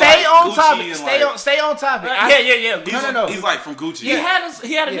 Savage is Stay like on Gucci topic. and Stay like- on. Stay on topic. Yeah. No. He's like from Gucci. He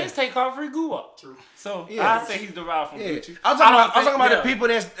had a Yeah. mixtape called Free Goo Up. True. So Yeah. I say he's derived from Yeah. Gucci. I'm talking about the people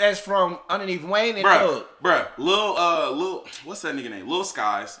that's from underneath Wayne and Thug. Bruh, Lil, what's that nigga name? Lil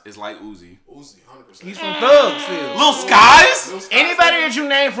Skies is like Uzi. Uzi, 100%. He's from Thug still. Lil Skies? Anybody that you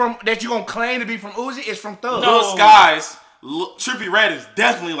name from that you gonna claim to be from Uzi is from Thug. No. Lil Skies, Trippie Redd is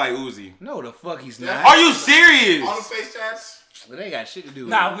definitely like Uzi. No, the fuck he's not. Are you serious? All the face tats. Well, they got shit to do.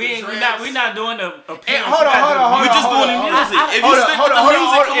 Nah, with we not doing the appearance. Hey, hold on. We just doing the music. If you stick with the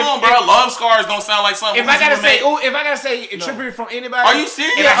music, come on, bro. Love Scars don't sound like something. If I gotta Uzi say, would make. if I gotta say, attribute from anybody. Are you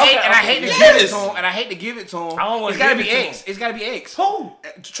serious? And I Okay, hate to okay. give it Yes. to him. And I hate to give it to him. I don't wanna It's gotta give be it to X. It's gotta be X. Who?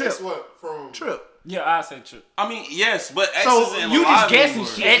 Trip. That's what from. Trip. Yeah, I say Trip. I mean, yes, but X So isn't you alive just guessing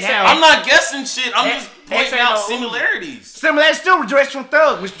anymore. shit X- now. I'm not guessing shit. I'm X- just pointing X out ain't no Uzi. similarities. Similar, that's still direct from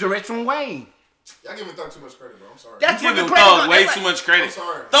Thug, which direct from Wayne. Y'all giving Thug too much credit, bro. I'm sorry. That's what the Giving credit Thug goes- way that's too like- much credit. I'm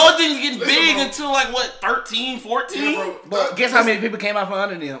sorry. Thug didn't get Listen, big bro. until like what, 13, 14? Yeah, bro. But Thug- guess how many people came out from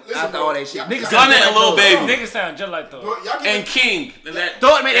under them Listen, after bro. all that shit? Yeah. Niggas Gunna sound and Lil Thug. Baby. Niggas sound just like Thug. Y'all giving, And King.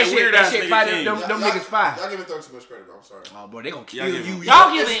 Thug made that shit. weird That ass shit nigga fire. King. Them niggas fire. Y'all giving Thug too much credit, bro. I'm sorry. Oh, bro, they gonna Y'all kill giving- you.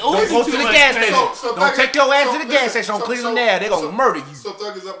 Y'all giving Don't Uzi go too to the much gas credit. station. Don't take your ass to the gas station on Cleveland Ave. They gonna murder you. So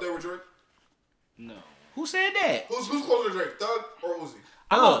Thug is up there with Drake. No. Who said that? Who's closer to Drake, Thug or Uzi?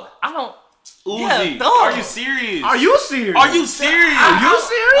 I don't. Uzi. Yeah, Thug. Are you serious? Are you serious? Are you serious? Are you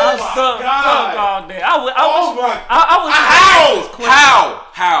serious? Thug all day. I was.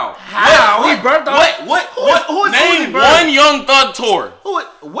 How? He burnt off. What? Who is Name Uzi Vert? one Young Thug tour.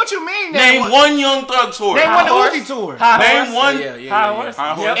 What you mean? Name one Young Thug tour. Name one Horse? Uzi tour. Name one. High horse.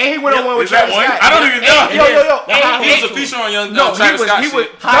 High Horse. Yep. And he went on one with Is that Travis one? Scott. I don't even know. Yo. He was a feature on Young No, Thug. Travis Scott he was.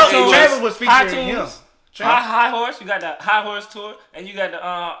 shit. Travis was High featuring him. Tunes. High Horse. You got the High Horse tour, and you got the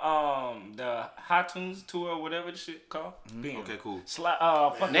High Tunes tour, or whatever the shit called. Okay, cool.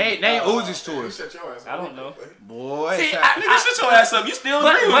 Name Uzi's tour. You shut your ass up. I don't know. Boy, See, Nigga, shut your ass up. You still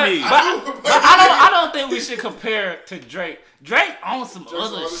But, agree with me. I don't think we should compare to Drake. Drake on some Drake's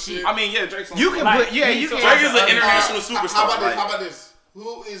other on other shit. shit. I mean, yeah, Drake's on you can Like, put. Yeah, you so can. Drake is an international How superstar. about this? like- How about this?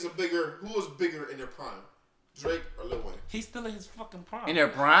 Who is bigger in their prime? Drake or Lil Wayne? He's still in his fucking prime. In their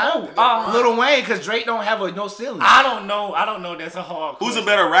prime. prime. Lil Wayne, because Drake don't have no ceiling. I don't know. That's a hard. Who's a question.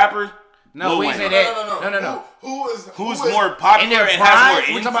 better rapper? No, Lil we Wayne. say that. No. No. Who's Who's more popular In their and has more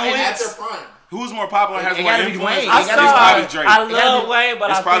prime? We talking about at influence? their prime? Who's more popular? Has It more gotta be influence? Wayne. I It It's gotta be probably saw. Drake. I love Wayne, but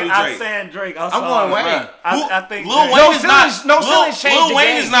It's I probably think I'm Drake. saying Drake. I'm going Wayne. I think Lil Drake. Wayne is not. No ceilings changed Lil the Wayne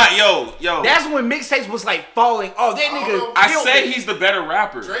game. is not. Yo. That's when mixtapes was like falling. Oh, that don't nigga. know. I killed said it. he's the better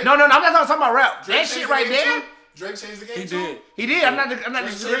rapper. Drake, No, I'm not talking about rap. Drake That changed shit the right game there. too? Drake changed the game He too? did. He did. I'm not Drake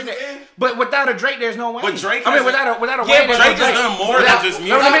disagreeing changed the that. game? But without a Drake, there's no Wayne. But Drake I mean, has- without a Yeah, Wayne, but there's Drake no has Drake. done more Without- than just no,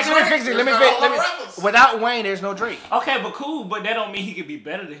 music. let me Drake, fix it. Let me there's fix not all it. rappers. Without Wayne, there's no Drake. Okay, but cool. But that don't mean he could be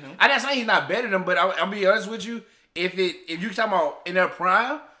better than him. I'm not saying he's not better than him, but I'll be honest with you. If you talking about in their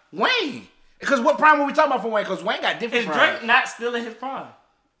prime, Wayne. Because what prime were we talking about for Wayne? Because Wayne got different Is primes. Drake not still in his prime?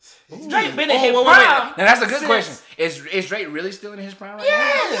 Drake been in Oh, his wait. prime. Now that's a good since- question. Is Drake really still in his prime right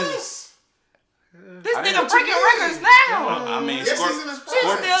Yes. This I nigga didn't- breaking records now. I mean, Yes, he's in his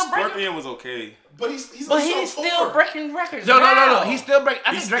prime. Scorpion was okay. But he's But on he's tour. still breaking records. now? No. now. He's still break.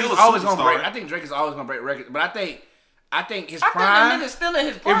 I He's think Drake still is a always gonna superstar. break. I think Drake is always gonna break records. But I think his I think prime. that nigga's still in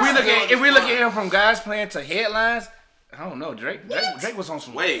his prime. If we look at him from guys playing to headlines, I don't know. Drake was on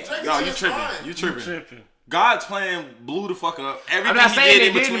some. Wait, Drake no, is in you his tripping. prime. You tripping. God's plan blew the fuck up. Everything I'm not he saying did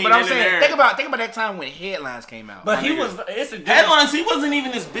in they between didn't, but I'm then and saying there. think about that time when headlines came out. But My he nigga. was. It's a difference. Headlines, he wasn't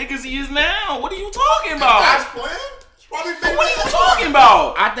even as big as he is now. What are you talking Guys about? playing? It's probably bigger What are than you talking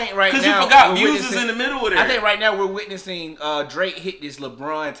about? I think right now Because you forgot we're Views is witnessing- in the middle of there. I think right now we're witnessing Drake hit this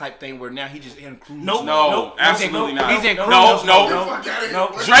LeBron type thing where now he just in cruise. Nope. No, absolutely not. He's in no, cruise no. mode. Get the fuck outta here. No.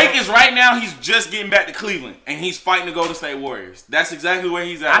 What? Drake is right now. He's just getting back to Cleveland, and he's fighting the Golden State Warriors. That's exactly where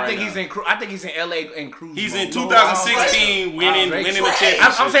he's at. I right think now. he's in LA in cruise. He's mode. in 2016 winning Drake's the right.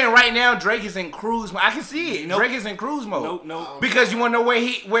 championship. I'm saying right now Drake is in cruise mode. I can see it. Nope. Drake is in cruise mode. Nope. Because you want to know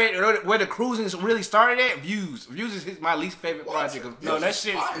where the cruising really started at? Views. Views is my least favorite project. Of No, that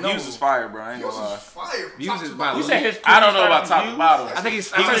shit's Fire. no. Views is fire, bro. I ain't Views gonna lie. is fire. Views Top is to my bottom. You said his. I don't know about career top started to bottom. I think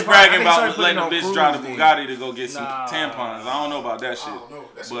he's. He was bragging about letting the bitch drive the Bugatti. Bugatti to go get some Nah. tampons. I don't know about that shit. I don't know.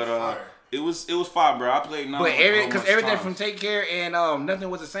 That shit But was fire. it was fire, bro. I played none. But because everything from Take Care and Nothing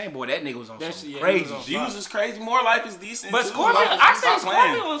Was the Same. Boy, that nigga was on That some shit, yeah, crazy he was on shit. Views is crazy. More Life is decent. But too. Scorpion, Life is- I think stop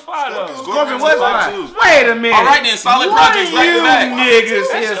playing. Scorpion was fire though. Scorpion was was fire, fine. too. Wait a minute. All right then, solid What projects back to you back. niggas That here shit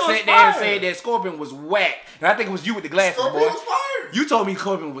was sit there and fire. say that Scorpion was whack. And I think it was you with the glasses, Scorpion boy. was fire. You told me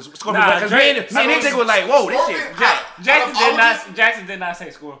Scorpion was Scorpion. Nah, Because Drake- me and this nigga was like, whoa, this shit. Scorpion- Jack. Jackson did not say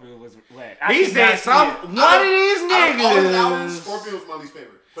Scorpion was whack. I He did said Out not some see it. one of these Out of all his albums, niggas. Scorpion was my least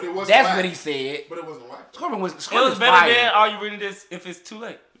favorite. But it wasn't That's whack. what he said. But it wasn't whack. Scorpion was It Scorpion was better fire. than Are You Reading This If It's Too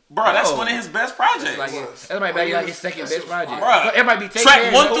Late. Bro, that's No. one of his best projects. Like was. that might be like his second That best shit was project. fire. But it might be Take Track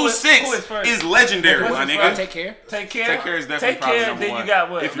Care. 1 Who through is- 6 who is first? is legendary, what's my the nigga. first? Take Care. Take Care. Take Care is definitely Take probably Care. number Then one. you got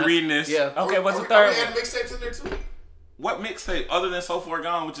what? If you're reading this, Yeah. Okay, what's the Are third we one? adding mixtapes in there too? what mixtape other than So Far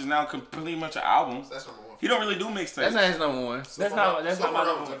Gone, which is now pretty much an album? That's number one. He don't really do That's mixtapes. not his number one. That's not my So far,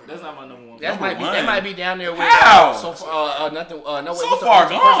 number one. That's not my number one. That might be one. that might be down there with How? so far nothing no wait, So what's the- Far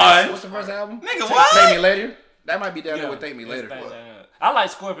what's the first- Gone? What's the first album? Nigga, Take what? Me Later. That might be down there with Take Me Later. I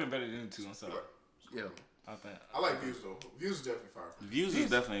like Scorpion better than two. I'm sorry. Yeah. I think. I like Views though. Views is definitely fire. Views is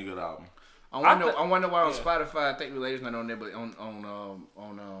definitely a good album. I wonder why on yeah. Spotify Take Me Later's not on there, but on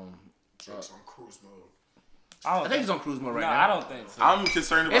Drake's on cruise mode. I think he's on cruise mode right No, now. I don't think so. I'm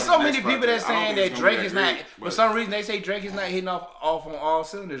concerned about There's so his many next people project. that I don't saying think that it's gonna be Drake is great, not. For but- some reason, they say Drake is not hitting off on all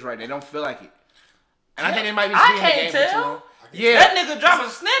cylinders right. They don't feel like it, and I think they might be I being in the can't game for too tell. long. That Yeah, nigga drop a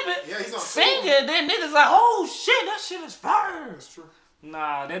snippet, Yeah, he's on sing tour. it, then niggas like, oh shit, that shit is fire. That's true.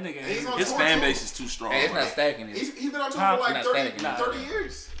 Nah, that nigga. He's on His tour, fan too. base is too strong. hey, it's bro. not stacking it. He's been on tour Huh? for like Not 30, static. 30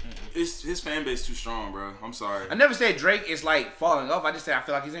 years. His fan base too strong, bro. I'm sorry. I never said Drake is like falling off. I just said I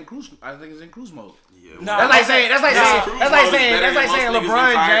feel like he's in cruise. I think he's in cruise mode. Yeah, Nah, That's like saying Cruise that's like mode is saying better than most niggas' LeBron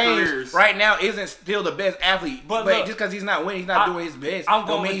entire James careers. right now isn't still the best athlete. But But look, just because he's not winning, he's not I- doing his best. I'm Don't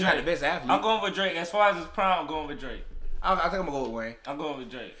going mean with he's not the Drake. best athlete. I'm going with Drake. As far as his prime, I'm going with Drake. I think I'm gonna go with Wayne. I'm going with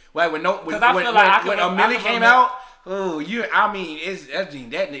Drake. Like when I feel like I can when rem- a Millie I can came remember- out, oh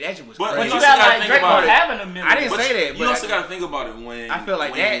that shit was But crazy. you You also got gotta like think Drake about was it. having a million. I didn't say that, You but also got to think about it when I feel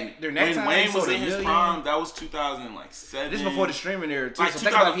like that- during that when time, Wayne he was sold in a his million. prime. That was 2007. this is before the streaming era too. like so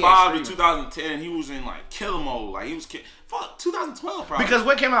think about if he had 2005 to streaming. 2010. He was in like killer mode. Like he was fuck 2012 probably. Because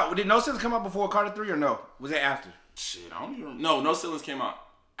what came out? Did No Sense come out before Carter 3 or no? Was that after? shit, I don't even. No Ceilings came out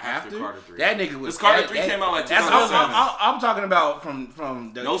after Carter 3. That nigga was. This Carter that- 3 that- came out like that's- 2007. I'm talking about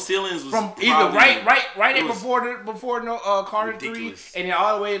from the No Ceilings was from either probably- right it at was before no Carter 3 ridiculous. and then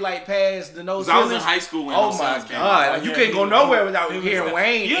all the way like past the No I was in Ceilings. high school when Oh No my Ceilings came god! out. Like, you Yeah, couldn't he go was- nowhere without he was hearing that-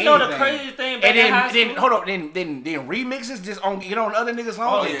 Wayne. You know the anything. crazy thing back And in high then school? hold on, then remixes just on get on other niggas songs.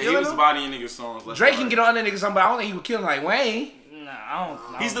 Oh and yeah, he killing was them. bodying niggas songs. left Drake and can right. get on other niggas songs, but I don't think he would kill him like Wayne. Nah, I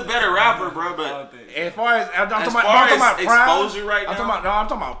don't. He's the better rapper, bro. I don't But think. As far as I'm talking as about, far I'm talking about as prime. exposure right I'm now,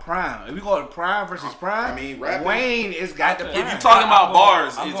 talking about prime. If we go to prime versus prime, I mean, rapping- Wayne is got the If prime. if you talking about I'm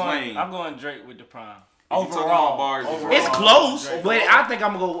bars, I'm it's going, Wayne. I'm going Drake with the prime. If you talking Overall, about bars, it's overall, It's close, Drake. but I think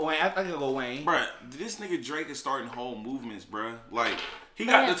I'm gonna go Wayne. I think I'll go Wayne. Bruh, this nigga Drake is starting whole movements, bruh. Like, he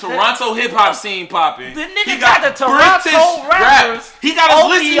got Man, the Toronto hip hop scene popping. The nigga He got the Toronto rappers, He got us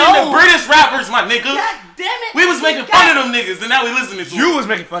listening to OVO. British rappers, my nigga. God damn it! We was making fun of them niggas, and now we listening to You them. was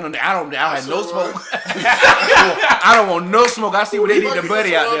making fun of that. I had no sure smoke. was. I don't want no smoke. I see what they He need the might be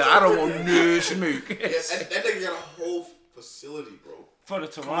buddy out there. I don't Toronto. want no smoke. Yeah, that nigga got a whole facility, bro. For the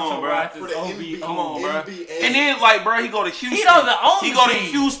on, Toronto bro. Raptors, For the NBA. Come on, bruh. NBA. And then, like, bruh, he go to Houston. He doesn't own He the go to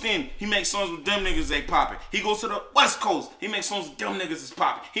team. Houston. He makes songs with them niggas, they popping. He goes to the West Coast. He makes songs with them niggas, is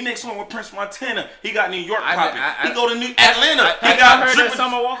popping. He makes songs with Prince Montana. He got New York popping. He go to Atlanta. Have He got you heard that dripping.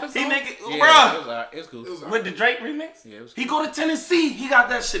 Summer Walker He song? make it, Yeah, bruh. it was alright. It's cool. It was With the Drake remix? Yeah, it was He cool. go to Tennessee. He got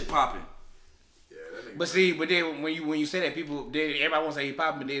that shit popping. Yeah, that nigga. But see, but then when you say that, people then everybody wants to say he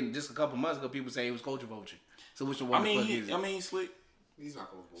popping. But then just a couple months ago, people say he was culture vulture. So which one? I mean, is it? he's slick. He's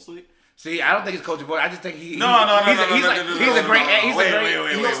not going to Slick. See, I don't think it's culture vulture. I just think he. No. He's a great. He's a Wait, great. wait,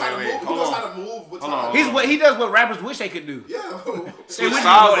 wait, He wait, knows how to wait, move. wait. He Hold knows on. how to move with Hold on. time. He's what he does. What rappers wish they could do. Yeah. They wish Styles he could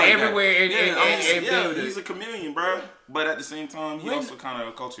go like everywhere that. and Yeah, build he's it. a chameleon, bro. But at the same time, he When- also kind of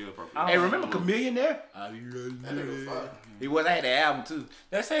a culture appropriate. Hey, remember Chameleon there? That nigga fuck. He was. I had the album too.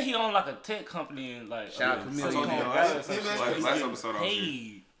 They say he owned like a tech company and like. Shout out to Silicon Chameleon. Valley Yeah, or some him shit. and- Last He's episode, I was here.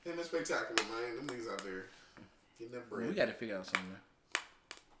 Hey, Him and Spectacular, man. Them niggas out there getting that bread. We got to figure out something, man.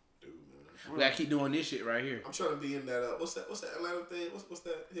 Dude, man. We got to keep doing this shit right here. I'm trying to be in that. What's that Atlanta thing? What's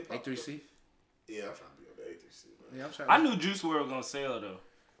that hip hop? A3C. Yeah, I'm trying to be on the A3C, man. Yeah, I'm trying. I knew Juice WRLD gonna sell though.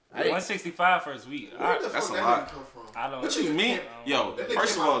 I didn't- 165 first week. Where the That's fuck a that lot. nigga come from? I don't. What you mean? Yo, That nigga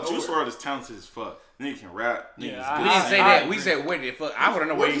first of came out all, of Juice nowhere. WRLD is talented as fuck. Nigga can rap. Nigga's Yeah, We good. didn't say I that. agree. We said where the fuck. I want to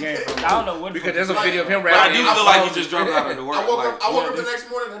know where he came from. I don't know what Because there's a Like- video of him But I rapping. do feel like he just dropped out of the work. I woke Like, up. I woke up the next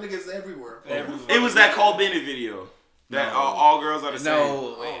morning. That nigga's everywhere. Everywhere. it was that Cole Bennett video. That all girls are the same.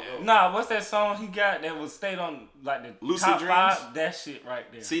 No. Nah, what's that song he got that was stayed on like the Lucid top Dreams? 5? That shit right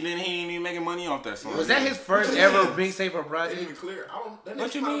there. See, then he ain't even making money off that song. Was that his first ever Big Safer It ain't project? even clear. I don't. That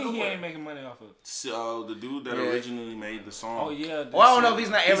What nigga you come out of mean he nowhere. ain't making money off of it? So the dude that Yeah. originally made the song. Oh yeah. Well, I don't know if he's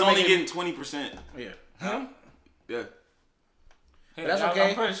not He's ever only making. getting 20%. Yeah. him. Yeah. But that's okay.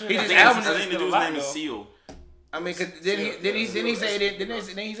 I'm pretty sure He that just nigga's album- I still think the a dude's lot, name is though. Seal. I mean, cause then he say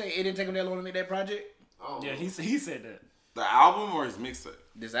it didn't take him that long to make that project. I don't Yeah, know. he said that. The album or his mixtape?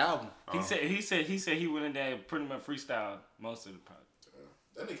 This album. He said he went in there and pretty much freestyled most of the project.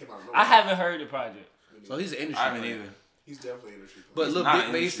 That nigga came out of nowhere. I haven't heard the project. So he's an industry. I haven't man. either. He's definitely industry. But He's Lil not Big,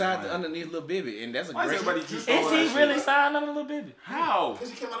 but he industry, signed man. underneath Lil Bibby, and that's a Why is great. everybody just Is throwing he that really shit? signed on a little baby? How? Because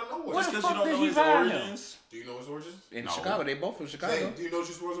he came out of nowhere. What the Because fuck you don't did know he his find him? origins? Do you know his origins? In No. Chicago, they both from Hey, Chicago. do you know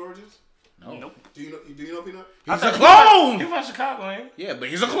Juice WRLD's origins? No. Nope. Do you know Peanut? He's a He clone. from Chicago, ain't he? Yeah, but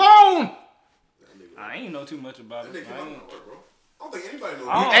he's a clone. That nigga. I ain't know too much about That it. nigga came out of nowhere, bro. I don't think anybody knows.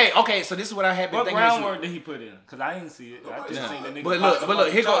 I don't- Hey, okay, so this is what I have been What thinking. groundwork did he put in? Cause I didn't see it. I Nobody just saw seen the it. nigga. But pop up look,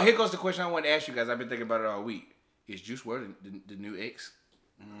 on the chart. here goes the question I wanted to ask you guys. I've been thinking about it all week. Is Juice WRLD the new X?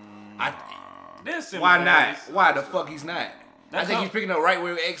 There's Why not? similarities. Why the fuck he's not? I think come- he's picking up right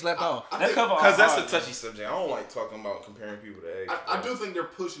where X left off. I That think- cover Because that's a hard. touchy subject. I don't like talking about comparing people to eggs. I do think they're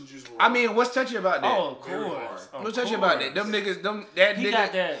pushing Juice WRLD. I mean, what's touchy about that? Oh, of Very course. hard. Of What's touchy about that? course. Them niggas, He nigga,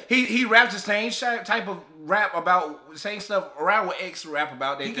 got that- He raps the same type of rap about same stuff around what X rap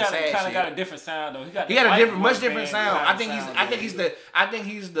about. That He the kind sad of shit. got a different sound though. He got He the got a white different, boy much different band sound. kind I of think he's, sound, I think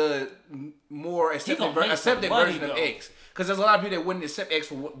he's the more accepted, gonna make some accepted money, version of though. X. Because there's a lot of people that wouldn't accept X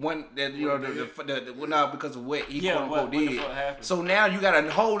for one that you know the now because of what he Yeah, quote unquote what the did. fuck happened. So now you got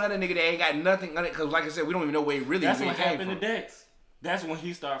a whole other nigga that ain't got nothing on it. Because like I said, we don't even know where he really That's where what he came happened from. to Dex. That's when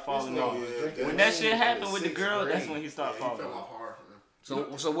he started falling No, off. yeah, When that shit happened with the sixth girl, grade. that's when he started Yeah, he falling fell off. off hard,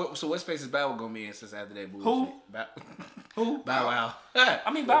 man. So what space is Bow Wow gonna be in since after that bullshit? Who? Who? Bow Wow.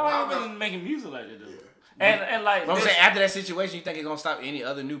 I mean, Bow Wow Bow ain't Wow- been making music like that though. Yeah. And like, But I'm this- saying after that situation, you think it's gonna stop any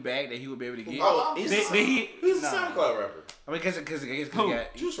other new bag that he would be able to get? Oh, He's, did he? he's a Nah. SoundCloud rapper. I mean, because he Who?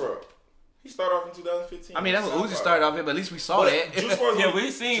 got. Juice WRLD. He started off in 2015. I mean, that's what Uzi started off in, but at least we saw But that. Juice WRLD's Yeah, only-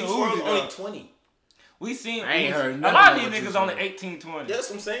 we seen Juice Uzi, WRLD's only though. 20. We seen. I ain't Uzi. heard a nothing lot of about these Juice niggas only WRLD. 18, 20. Yeah, that's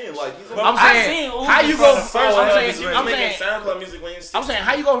what I'm saying. Like, he's But I'm I saying, seen Uzi how you from go? the I'm first saying, he was I'm making saying, SoundCloud music when he was I'm saying,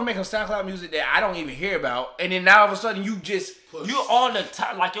 how you go from making SoundCloud music that I don't even hear about, and then now all of a sudden you just You on the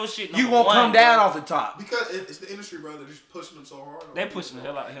top, like your shit. you number won't one, come down bro. off the top. Because it's the industry, bro. They're just pushing them so hard. They pushing the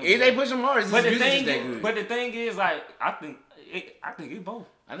hell out of him. If they push him hard, his But the music thing, is that good. but the thing is, like, I think I think it's both.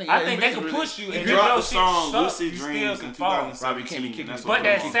 I think they can push you and He if dropped your the shit song suck, Lucid you still Dreams can in fall. 2017. Robbie can't be kicking That's you. what But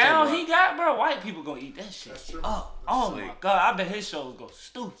that I'm sound Rock. he got, bro, white people gonna eat that shit. That's true. Oh my god, I bet his shows go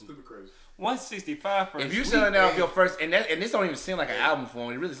stupid. Stupid crazy. 165 for If you a selling week. that off your first, and this don't even seem like an album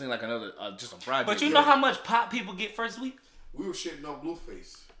form. It really seems like another just a project. But you know how much pop people get first week? We were shitting on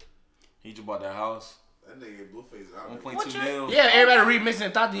Blueface. He just bought that house. That nigga Blueface out. 1.2 mil. Yeah, everybody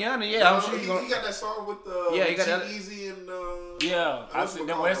remixing Tatiana. Yeah, I'm sure he he's gonna. got that song with Yeah, he got that- Easy and Yeah, I what's said it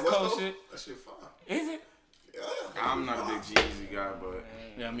the called? West Coast shit. That shit fire. Is it? Yeah, I'm not a big Jeezy guy, but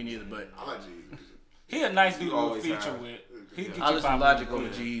Yeah, me neither. But I like G. He a nice dude You to always feature have. with. He get I you listen to popping Logic good. over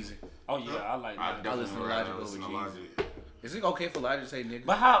Jeezy. Oh yeah, I like that. definitely listen to rather Logic listen over to Jeezy. Logic. Is it okay for Logic to say nigga?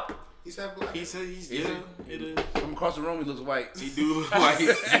 But how? He's half black. He said he's Is it is. From across the room, he looks white. He do like.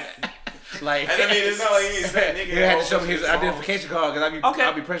 Like, I mean, it's not like he ain't said nigga. he had to show me his identification card because Okay.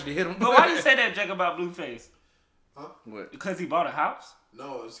 I'll be pressured to hit him. But why you say that, Jack, about Blueface? What? Because he bought a house?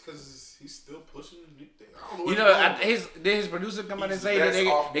 No, it's because he's still pushing the new thing. I don't know. You what know, he's did his producer come out and He's say the that best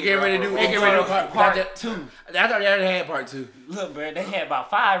off they get ready to do rapper. Part two. I thought they already had part 2. Look, bro, they had about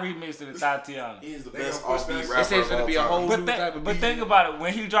 5 remixes of Tatiana. He's the They best gonna push offbeat that- rapper They say it's of gonna all be a time. whole But, new type of but beat. think about it.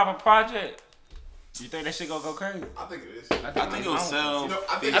 When he drop a project, you think that shit gonna go crazy? I think it is. I think it'll sell. You know,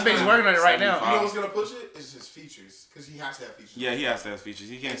 I think I bet he's working on it right now. You know what's gonna push it? It's his features, because he has to have features. Yeah, he has to have features.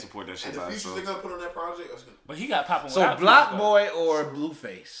 He can't support that shit And the by features himself. they're gonna put on that project, is gonna, But he got popping So without Block features, Boy or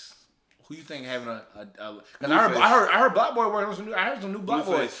Blueface? Who you think having a? Because Blueface. I heard Block Boy working on some new. I heard some new Block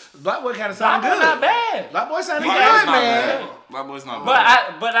Boy. Blueface. Block Boy kind of though. Block sounded Boy good. not bad. Block Boy sounded Black good, Boy's not man. bad. Black Boy's not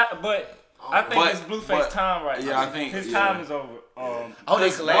But bad. I think But- it's Blueface but- time right yeah, now. I think- his yeah. time is over. Oh, they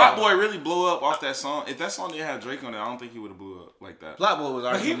Block collab. Boy really blew up off that song. If that song didn't have Drake on it, I don't think he would have blew up like that. Block Boy was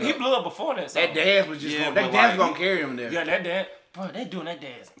But already. he blew up before that song. That dance was just Yeah, going, that but dance like- gonna carry him there. Yeah, that dance. Bro, they doing that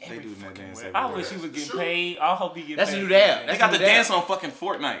dance They every do that fucking dance way. I everywhere. wish he was getting paid. I hope he get That's paid. a new for dab. that. They That's got the new dab. dance on fucking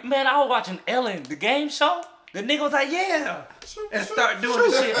Fortnite. Man, I was watching Ellen, the game show. The nigga was like, yeah, and start doing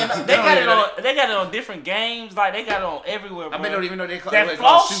the shit. And they got it on. They got it on different games. Like they got it on everywhere. Bro. I bet they don't even know they call that it.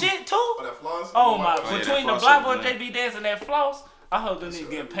 floss shit too. oh, that flaws. Oh my! yeah, Between that the floss Black shit Boy was nice. JB dance and that floss, I hope the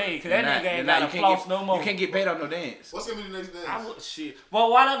nigga getting paid because that nigga ain't Nah, got a you can't floss get, no more. You can't get paid on no dance. What's gonna be the next dance? I would, shit. Well,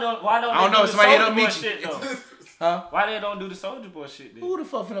 why don't I don't they know, do the somebody hit up Soulja Boy Michi. shit though? Huh? Why they don't do the Soulja Boy shit then? Who the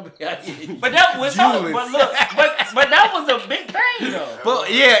fuck finna be out here? But that was Julius. but look, but that was a big thing though.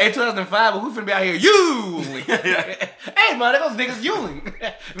 But yeah, in 2005, but who finna be out here? You! Hey, man, those niggas yuling.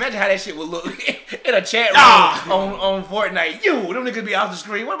 Imagine how that shit would look in a chat room on Fortnite. You! Them niggas be off the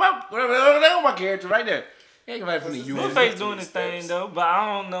screen. What about my character right there? Ain't nobody finna you. Blueface doing his thing though, but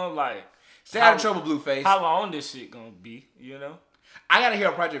I don't know like Stay out of trouble, Blueface. how long this shit gonna be, you know? I gotta hear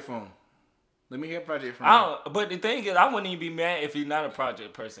a project from him. Let me hear a project from him. I don't, but the thing is, I wouldn't even be mad if he's not a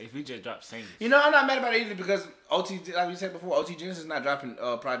project person. If he just dropped singles. You know, I'm not mad about it either because OT, like we said before, OT Genesis is not dropping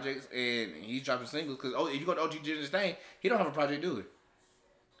projects and he's dropping singles because if you go to OT Genesis thing, he don't have a project, do it.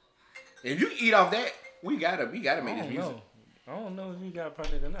 If you eat off that, we gotta make I this don't music. know. I don't know if he got a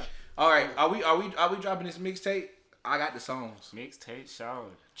project or not. All right, are we dropping this mixtape? I got the songs. Mixtape, shower.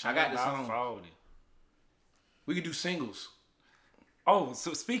 I got the Not song. frauded. We could do singles. Oh,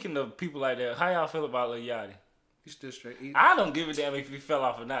 so speaking of people like that, how y'all feel about Lil Yachty? He's still straight. I don't give a damn if he fell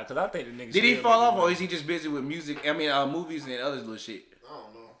off or not, cause I think the nigga. Did he still fall making off or money. is he just busy with music? I mean, movies and other little shit. I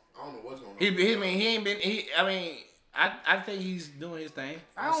don't know. I don't know what's going on. He ain't been. I think he's doing his thing.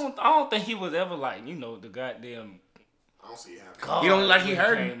 I don't think he was ever like the goddamn. I don't see it happening. God He don't look like he when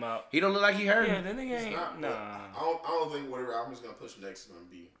hurting. came out. He don't look like he hurting. Yeah, that nigga It's ain't. not, Nah. but I don't think whatever album's gonna push next is gonna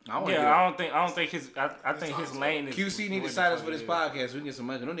be. Yeah, I don't think his. I think his lane is. QC need to what sign the us for fuck this it is. podcast so we can get some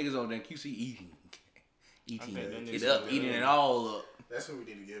money. Them niggas over there, QC eating. Eating think them it niggas up, over eating there. it all up. That's what we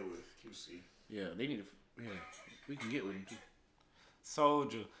need to get with QC. Yeah, they need to. Yeah, we can get with him too.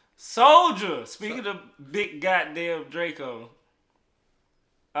 Soldier. Speaking of big goddamn Draco.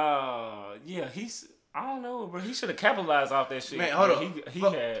 Yeah, he's. I don't know, bro. He should have capitalized off that shit. Man, hold He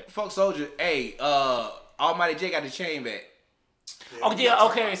on. had. Fuck Soldier. Hey, Almighty J got the chain back. Oh we yeah, gotta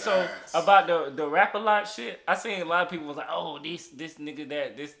talk okay. about So that. about the rap a lot shit, I seen a lot of people was like, oh, this nigga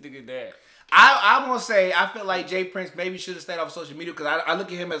that, this nigga that. I'm gonna say I feel like Jay Prince maybe should have stayed off social media because I look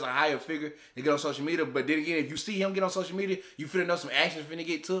at him as a higher figure to get on social media. But then again, if you see him get on social media, you finna know some actions finna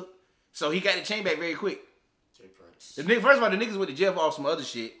get took. So he got the chain back very quick. Jay Prince. The nigga, first of all, the niggas went to jail for all some other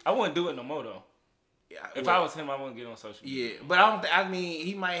shit. I wouldn't do it no more though. Yeah, If well, I was him, I wouldn't get on social media. yeah, but I don't. I mean,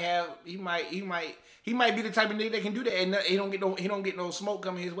 he might be the type of nigga that can do that, and he don't get no smoke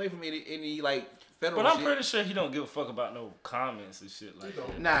coming his way from any like federal. But I'm shit. pretty sure he don't give a fuck about no comments and shit like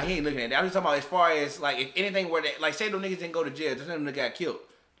that. Nah, he ain't looking at that. I'm just talking about as far as like if anything were that like say them niggas didn't go to jail, just them niggas got killed.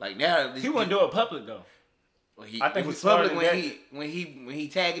 Like now He wouldn't do it public though. He, I think it was he's smarter public than when he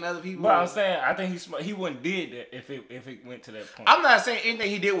tagging other people. But I'm saying, I think he wouldn't did that if it went to that point. I'm not saying anything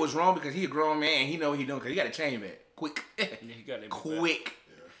he did was wrong because he a grown man and he know what he doing because he got to change that quick. Yeah, he got that Quick.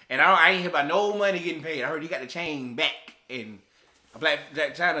 And I ain't hear about no money getting paid. I heard he got the chain back and Black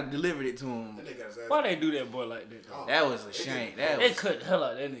China delivered it to him. That nigga got his ass. Why they do that boy like that though? That was a shame. That They was, cut the hell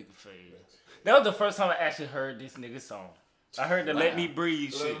out of that nigga face. That was the first time I actually heard this nigga song. I heard the Let Me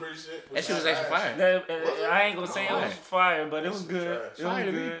Breathe shit. that shit was actually fire. I ain't gonna say it was fire, but it was good. It was Fire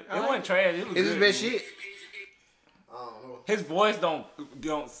to me. good. I It like wasn't trash. It was It's his good. best shit. I don't know. His voice don't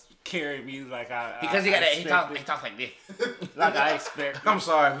carry me like I Because he got that, he expected. talks like this. Like I expect. I'm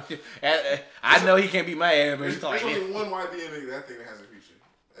sorry. I know he can't beat my ass, but he talk There's like only this. one YB nigga that thing that has a future.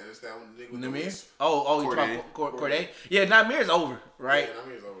 And it's that one nigga with the Namir? list. Oh, you talking Corday? Yeah, Namir's over, right? Yeah, I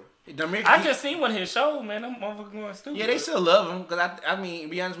mean, it's over. Namir, I just seen one of his shows, man. I'm motherfucking going stupid. yeah, they still love him because I mean, to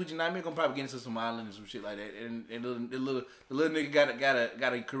be honest with you, Namir gonna probably get into some island and some shit like that, and the little nigga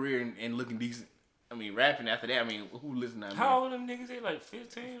got a career in looking decent. I mean, rapping after that. I mean, who listen to Namir? How old them niggas? They like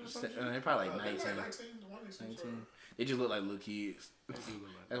 15 or something. They probably like They 19. like 19, 20, 19. They just look like little kids.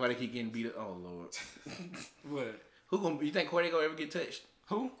 That's why they keep getting beat up. Oh Lord, What? who gonna? You think Corday gonna ever get touched?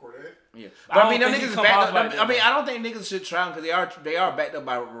 Who? Corday. Yeah, I but I don't mean, them think he niggas is come backed off up. like that, I mean, though. I don't think niggas should try them because they are backed up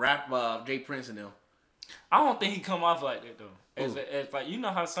by Jay Prince and them. I don't think he come off like that though. As like you know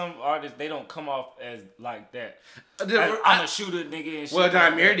how some artists they don't come off as like that. Like, I'm a shooter, nigga. And shit Well,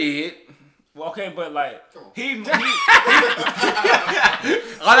 like Damir that. did. Well, okay, but like he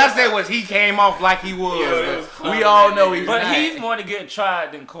All I said was he came off like he was. but we all know he's but not. he's more to get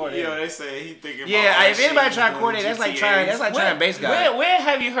tried than Corday. Yo, they say he thinking. Yeah, about if anybody try Corday, that's like trying. That's like trying bass guy. Where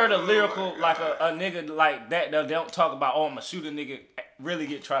have you heard a lyrical like a nigga like that that don't talk about I'm a shooter nigga really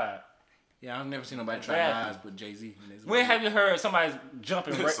get tried? Yeah, I've never seen nobody try Exactly. guys but Jay Z. When have you heard somebody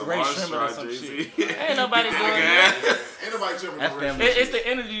jumping Ray Solange Shrimmer or tried some Jay-Z. shit? Ain't nobody doing that. Ain't nobody jumping That's on family. Rich. It's the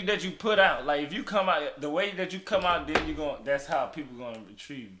energy that you put out. Like if you come out the way that you come out, then you going. That's how people gonna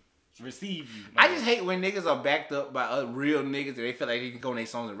receive you. I just hate when niggas are backed up by other real niggas and they feel like they can go in their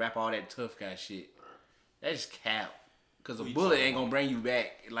songs and rap all that tough guy shit. That's cap. Cause a bullet ain't gonna bring you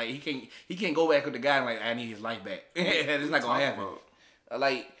back. Like he can't go back with the guy and like I need his life back. It's not gonna happen.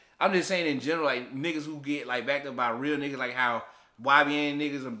 Like I'm just saying in general, like niggas who get like backed up by real niggas, like how YBN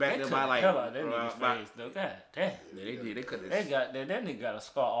niggas are backed They up cut by the like. hell out that nigga's by- face though. God damn. Yeah, they did. They cut They this. got that nigga got a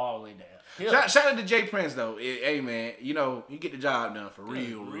scar all the way down. Shout out to Jay Prince though. Hey man, you know you get the job done for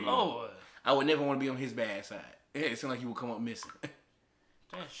real. Lord, I would never want to be on his bad side. It seemed like he would come up missing. that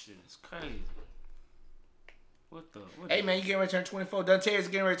shit is crazy. What Hey man, you getting ready to turn 24. Dante's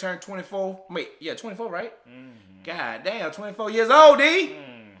getting ready to turn 24. Wait, yeah, 24, right? Mm-hmm. God damn, 24 years old, D.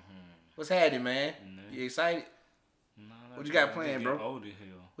 What's happening, man? You excited? What you got planned, bro? Old as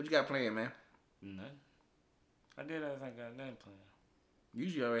hell. What you got planned, man? Nothing. I did everything I got nothing planned.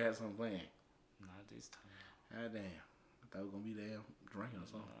 Usually already have something planned. Not this time. God damn. I thought we were gonna be damn drinking or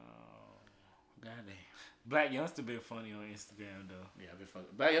something. God damn. Black Youngster been funny on Instagram though. Yeah, I've been fucking.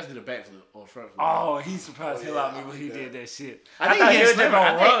 But I just did a backflip or front flip. Oh, he surprised hell out of me when he did that shit. I think thought he he was getting just slim.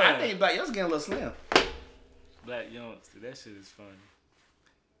 gonna I run. think Black Young's getting a little slim. Black Youngster, that shit is funny.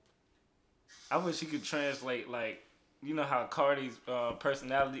 I wish he could translate like, you know how Cardi's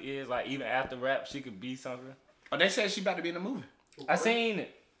personality is. Like even after rap, she could be something. Oh, they said she about to be in the movie. I seen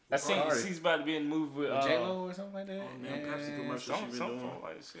it. I seen Cardi? she's about to be in the movie with J Lo or something like that. man, Pepsi commercial. some she been some doing.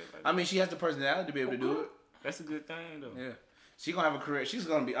 like shit. Like I mean, she has the personality to be able to do it. that's a good thing though. Yeah, she gonna have a career. She's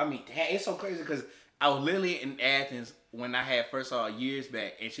gonna be. I mean, it's so crazy because I was literally in Athens when I had first saw her years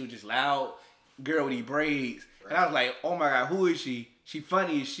back, and she was just loud girl with these braids, and I was like, oh my god, who is she? She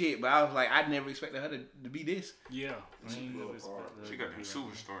funny as shit, but I was like, I never expected her to be this. Yeah. I ain't never expected her She to got be that like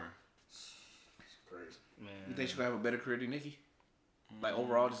superstar. Crazy. You Man, think she gonna have a better career than Nicki? Like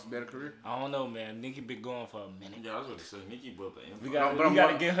overall, just a better career. I don't know, man. Nicki been going for a minute. Yeah, I was about to say Nicki built the We empire. got But I'm we got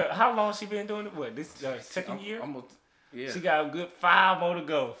to one- get her. How long she been doing it? What this second year? Yeah, She got a good 5 more to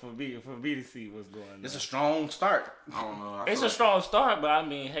go for me to see what's going on. it's a strong start. I don't know. I It's feel a strong start, but I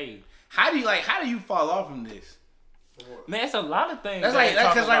mean, hey, How do you fall off from this? man, it's a lot of things. That's that like they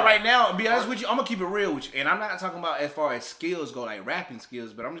talk because like about. right now, to be honest with you, I'm gonna keep it real with you, and I'm not talking about as far as skills go, like rapping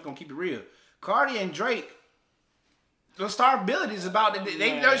skills, but I'm just gonna keep it real. Cardi and Drake, the starability is about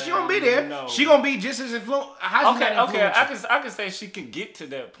she gonna be there. no. She gonna be just as influential. Okay, I can say she can get to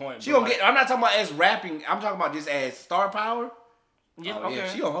that point. She but gonna get. I'm not talking about as rapping. I'm talking about just as star power. Yeah, Oh, okay. yeah,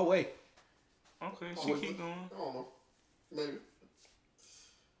 she on her way. Okay, she keep going. I don't know. Maybe.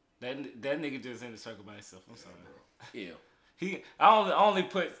 That nigga just in the circle by himself. I'm sorry. Yeah. I only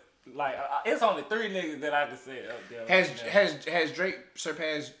put like it's only 3 niggas that I can say up there. Has Drake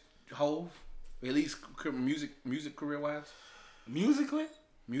surpassed Hove? At least music career wise. Musically?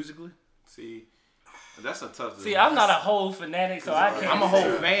 See, that's a tough. See, I'm not a whole fanatic, so I can't. I'm a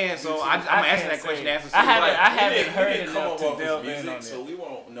whole fan, so I'm asking that question. I haven't heard enough to delve in on it. So we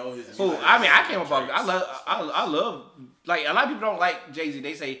won't know his music. Well, I mean, I came up off. I love. Like a lot of people don't like Jay-Z.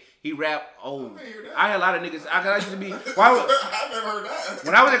 They say he rap old. I had a lot of niggas. I used to be. I never heard that.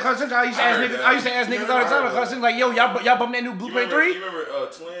 When I was at Clutch Central, I used to ask niggas all the time at Clutch Central, like, yo, y'all bumping that new Blueprint 3? You remember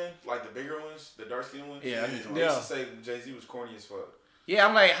Twin, like the bigger ones, the dark skin ones? Yeah, I They know. used to say Jay-Z was corny as fuck. Yeah,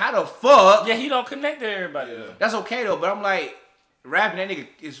 I'm like, how the fuck? Yeah, he don't connect to everybody. Yeah. That's okay though, but I'm like, rapping that nigga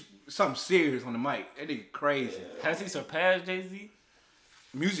is something serious on the mic. That nigga crazy. Has he surpassed Jay-Z?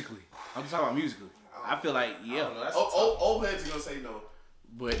 Musically. I'm just talking about musically. I feel like, I yeah. don't know, that's Old heads gonna say no.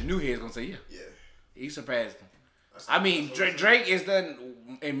 But the new head's gonna say, yeah. Yeah. He surpassed him. I mean, Drake is done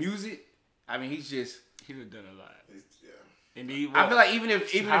in music. I mean, he's just. He done done a lot. Yeah. And he, I feel like even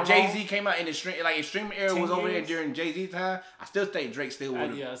if How Jay-Z long? came out in the streaming era 10 was over there years? during Jay-Z time, I still think Drake still would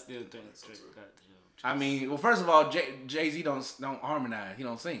have. I still think Drake got the I mean, well, first of all, Jay-Z don't harmonize. He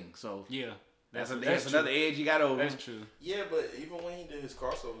don't sing. So Yeah. that's true. another edge he got over. That's true. Yeah, but even when he did his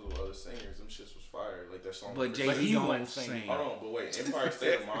crossovers with other singers, them shits was fire. Like that song. But But Jay-Z he don't wasn't sing. singing. Hold on, but wait, Empire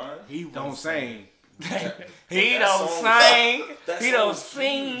State of Mind. He Don't sing. He That don't song- sing. that He song don't was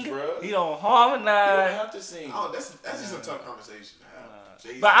sing. huge, bruh. He don't You don't harmonize. have to sing. Oh, that's just a tough conversation to have.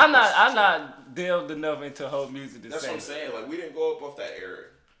 Jay-Z But I'm versus not delved enough into whole music to That's say. what I'm saying. Like we didn't go up off that era.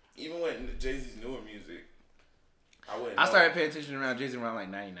 Even when Jay-Z's newer music, I wouldn't. I know. started paying attention around Jay-Z around like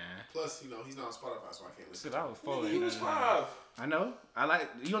 99. Plus, he's not on Spotify, so I can't listen. Shit, I was four. He was 5. I know. I like.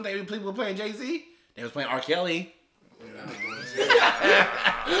 You don't think people were playing Jay-Z? They was playing R. Kelly.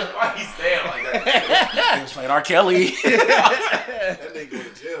 Why he saying like that? They was playing R. Kelly. That nigga go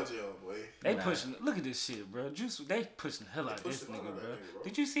to jail, boy. They pushing. Look at this shit, bro. Juice. They pushing the hell out of this pushing the nigga, hell out of bro. that nigga, bro.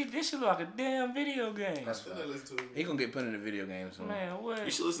 Did you see this shit look like a damn video game? Still didn't listen to him. He gonna get put in a video game soon. Man, what?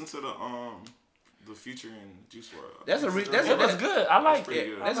 You should listen to the Future and Juice WRLD. That's a It was good. I liked pretty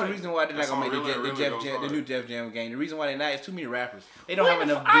it. good. That's the reason why they're not That gonna make song really the goes new hard. Def Jam game. The reason why they're not is too many rappers. They don't have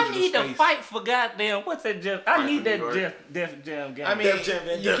enough I digital need space. to fight for goddamn. What's that? I need for that New York. Def Jam game. I mean, Def Jam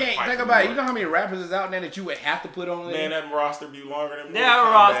and you Def can't fight think for about New it. You know how many rappers is out there that you would have to put on there? Man, that roster be longer than. Yeah,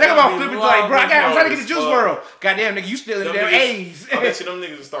 Mortal roster. Kombat. Think about be flipping long like, bro, I'm as trying to get the Juice fuck. World. Goddamn, nigga, you still in Them their niggas- A's. I bet you them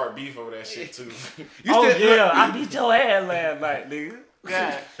niggas will start beef over that shit too. You Oh still, yeah, I beat your ass last night, nigga.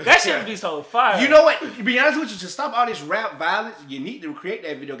 God, that shit be so fire. You know what? To be honest with you, to stop all this rap violence, you need to create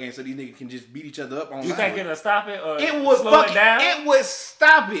that video game so these niggas can just beat each other up online. You think it'll stop it or It would slow fucking. it down? It would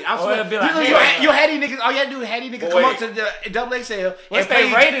stop it. I Or swear. it'd be like, you had these niggas. All you had to do is have these niggas But come wait. up to the double XL. What's and their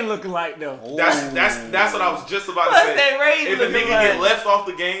play- rating looking like though? That's what I was just about to What's say. their rating If a looking nigga like? get left off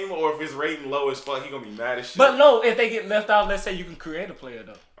the game or if his rating low as fuck, he gonna be mad as shit. But no, if they get left out, let's say you can create a player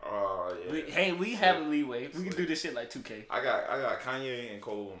though. Oh yeah. We have a leeway. We can do this shit like 2K. I got Kanye and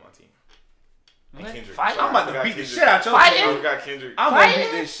Cole on my team. And What? Kendrick. Fight? I'm about to I forgot beat the Kendrick. shit out your Fighting? team. I forgot Kendrick. I'm gonna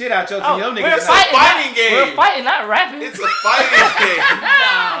Fighting? beat the shit out your team. Oh, Them we're niggas not- fighting, fighting game. We're fighting, not rapping. It's a fighting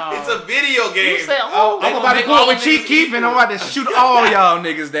game. It's a video game. You said, oh, I'm about to go with Chief Keef and I'm about to shoot all y'all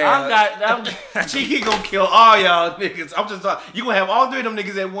niggas down. Chief Keef gonna kill all y'all niggas. I'm just talking. You gonna have all three of them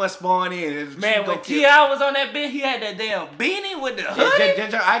niggas at once spawn in. And Man, Chief when gonna T.I. was on that bitch, he had that damn beanie with the hoodie.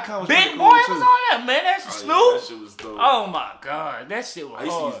 Ginger Icon was Big pretty Boy cool, was too. on that, man. That's Oh, yeah, Snoop. that shit was dope. Oh my god, that shit was I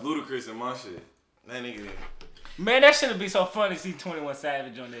used to hard. use Ludacris in my shit. That nigga. Man, that should be so funny to see 21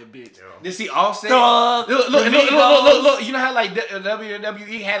 Savage on that bitch. Did see Offset? Thug, Look, the Migos. you know how like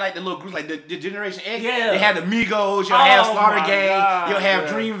WWE had like the little groups like the Generation X? Yeah. They had the Migos, you'll have Oh Slaughter my Gang, God, you'll have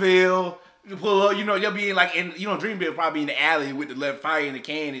yeah. Dreamville. You pull up, you'll be in like Dreamville probably in the alley with the left fire in the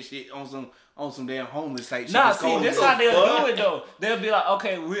can and shit on some damn homeless type shit. Nah, Just see, go- this how they'll do it though. They'll be like,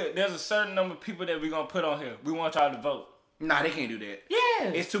 okay, there's a certain number of people that we're gonna put on here. We want y'all to vote. Nah, they can't do that. Yeah.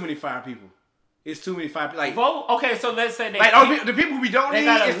 It's too many fire people. It's too many fire people. Like, Vote? Okay, so let's say they the people we don't They need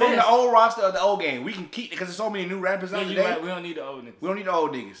got a is from list. the old roster of the old game. We can keep it because there's so many new rappers Yeah, out you today. right. We don't need the old niggas. We don't need the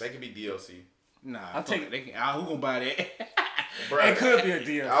old niggas. They could be DLC. Nah, I'm taking- they can. Who gonna buy that? It could be a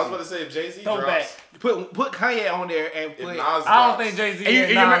deal. I was about to say if Jay-Z Throw drops, back. put Kanye on there and if play. Nas I don't drops, think Jay-Z And you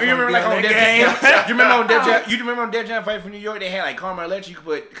and Nas remember gonna like be on on Def that Jam? game. You remember on Def Jam? You remember on Def Jam Fight for New York? They had like Karma Electric. You could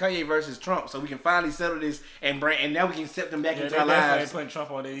put Kanye versus Trump, so we can finally settle this and now we can step them back Yeah, into they our definitely lives. putting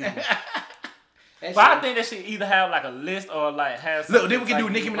Trump on there either. That But I shit- think they should either have like a list or like have. Look, then we can like do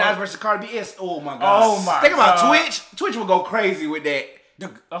Nicki you Minaj vote. versus Cardi B. Oh my god! Oh my Think about God. Twitch. Twitch will go crazy with that.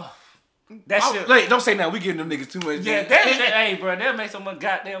 That shit. Like, don't say nothing. We giving them niggas too much. Yeah, that, hey, bro, they'll make so much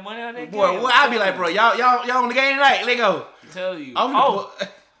goddamn money on that boy, game. well, I'll be like, bro, y'all on the game tonight. Let go. Tell you. I'm Oh,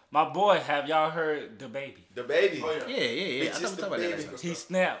 My boy, have y'all heard the baby? The baby. Oh, yeah. Yeah. I Bitch, thought it's we the talked about that. baby. last He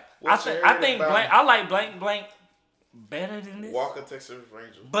snapped. What you I heard think about Blank. I like Blank better than this. Walker, Texas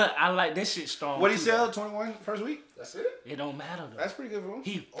Ranger. But I like this shit strong. What he too, sell? though. 21 first week. That's it? It don't matter though. That's pretty good for him.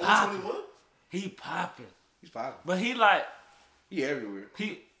 He Only popping. 21? He popping. He's popular. But he like He everywhere.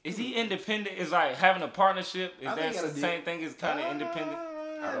 is he independent? Is like having a partnership? Is I that think he got the a same thing as kind of independent?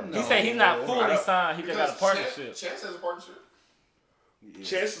 No. He said he's not fully signed. He just got a Because partnership. Chance has a partnership,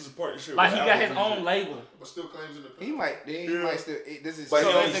 Chance is a partnership. Like he with got his Apple own label. but still claims independent. He might. He might still. This is. But So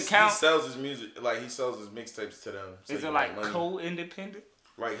he, does only, it count? he sells his music, like he sells his mixtapes to them. So Is he it make like money. co-independent?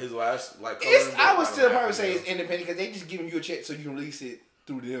 Like his last, like. It's, coloring I book, would still don't probably have say to it's independent because they just giving you a check so you can release it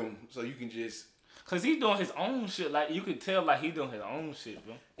through them, so you can just. Cause he's doing his own shit. Like you could tell, like he doing his own shit,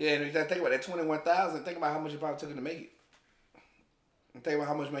 bro. Yeah, and if you think about that 21,000, think about how much it probably took him to make it. And think about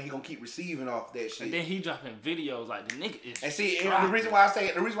how much money he gonna keep receiving off that shit. And then he dropping videos like the nigga is. And see, and dropping. the reason why I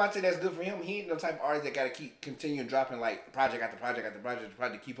say that's good for him, he ain't no type of artist that gotta keep continuing dropping like project after project after project to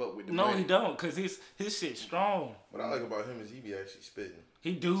probably keep up with the No, money. he don't, cause his shit strong. What I like about him is he be actually spitting.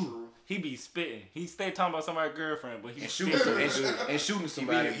 He do. He be spitting. He stay talking about somebody's girlfriend, but he And shooting, some, spitting. and shooting He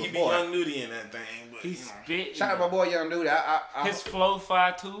somebody. be But boy, Young Nudie in that thing. But, He you know. spitting. shout out my boy Young Dude. I His flow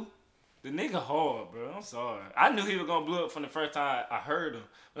fire too. The nigga hard, bro. I'm sorry. I knew he was gonna blow up from the first time I heard him.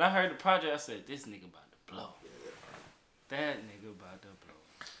 When I heard the project, I said, "This nigga about to blow. That nigga about to blow."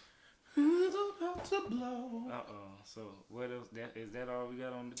 Who's about to blow? So what else? Is that all we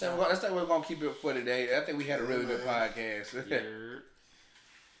got on the Let's think we're gonna keep it for today. I think we had a really good podcast. Yerd.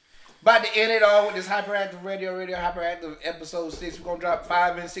 About to end it all with this Hyperactive Radio Hyperactive episode 6. We're gonna drop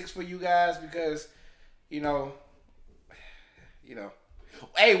 5 and 6 for you guys because, you know.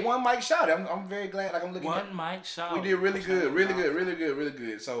 Hey, one mic shout. I'm very glad. Like I'm looking. One mic shout. We did really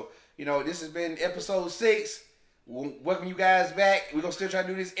good. So, this has been episode 6. We'll welcome you guys back. We're gonna still try to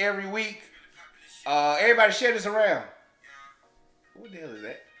do this every week. Everybody share this around. What the hell is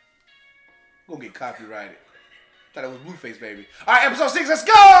that? We're gonna get copyrighted. Thought it was Blueface, baby. All right, episode 6. Let's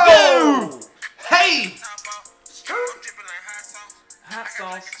go. Hey. Hot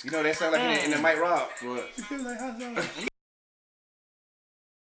sauce. That sound like in the Mike Rob. What?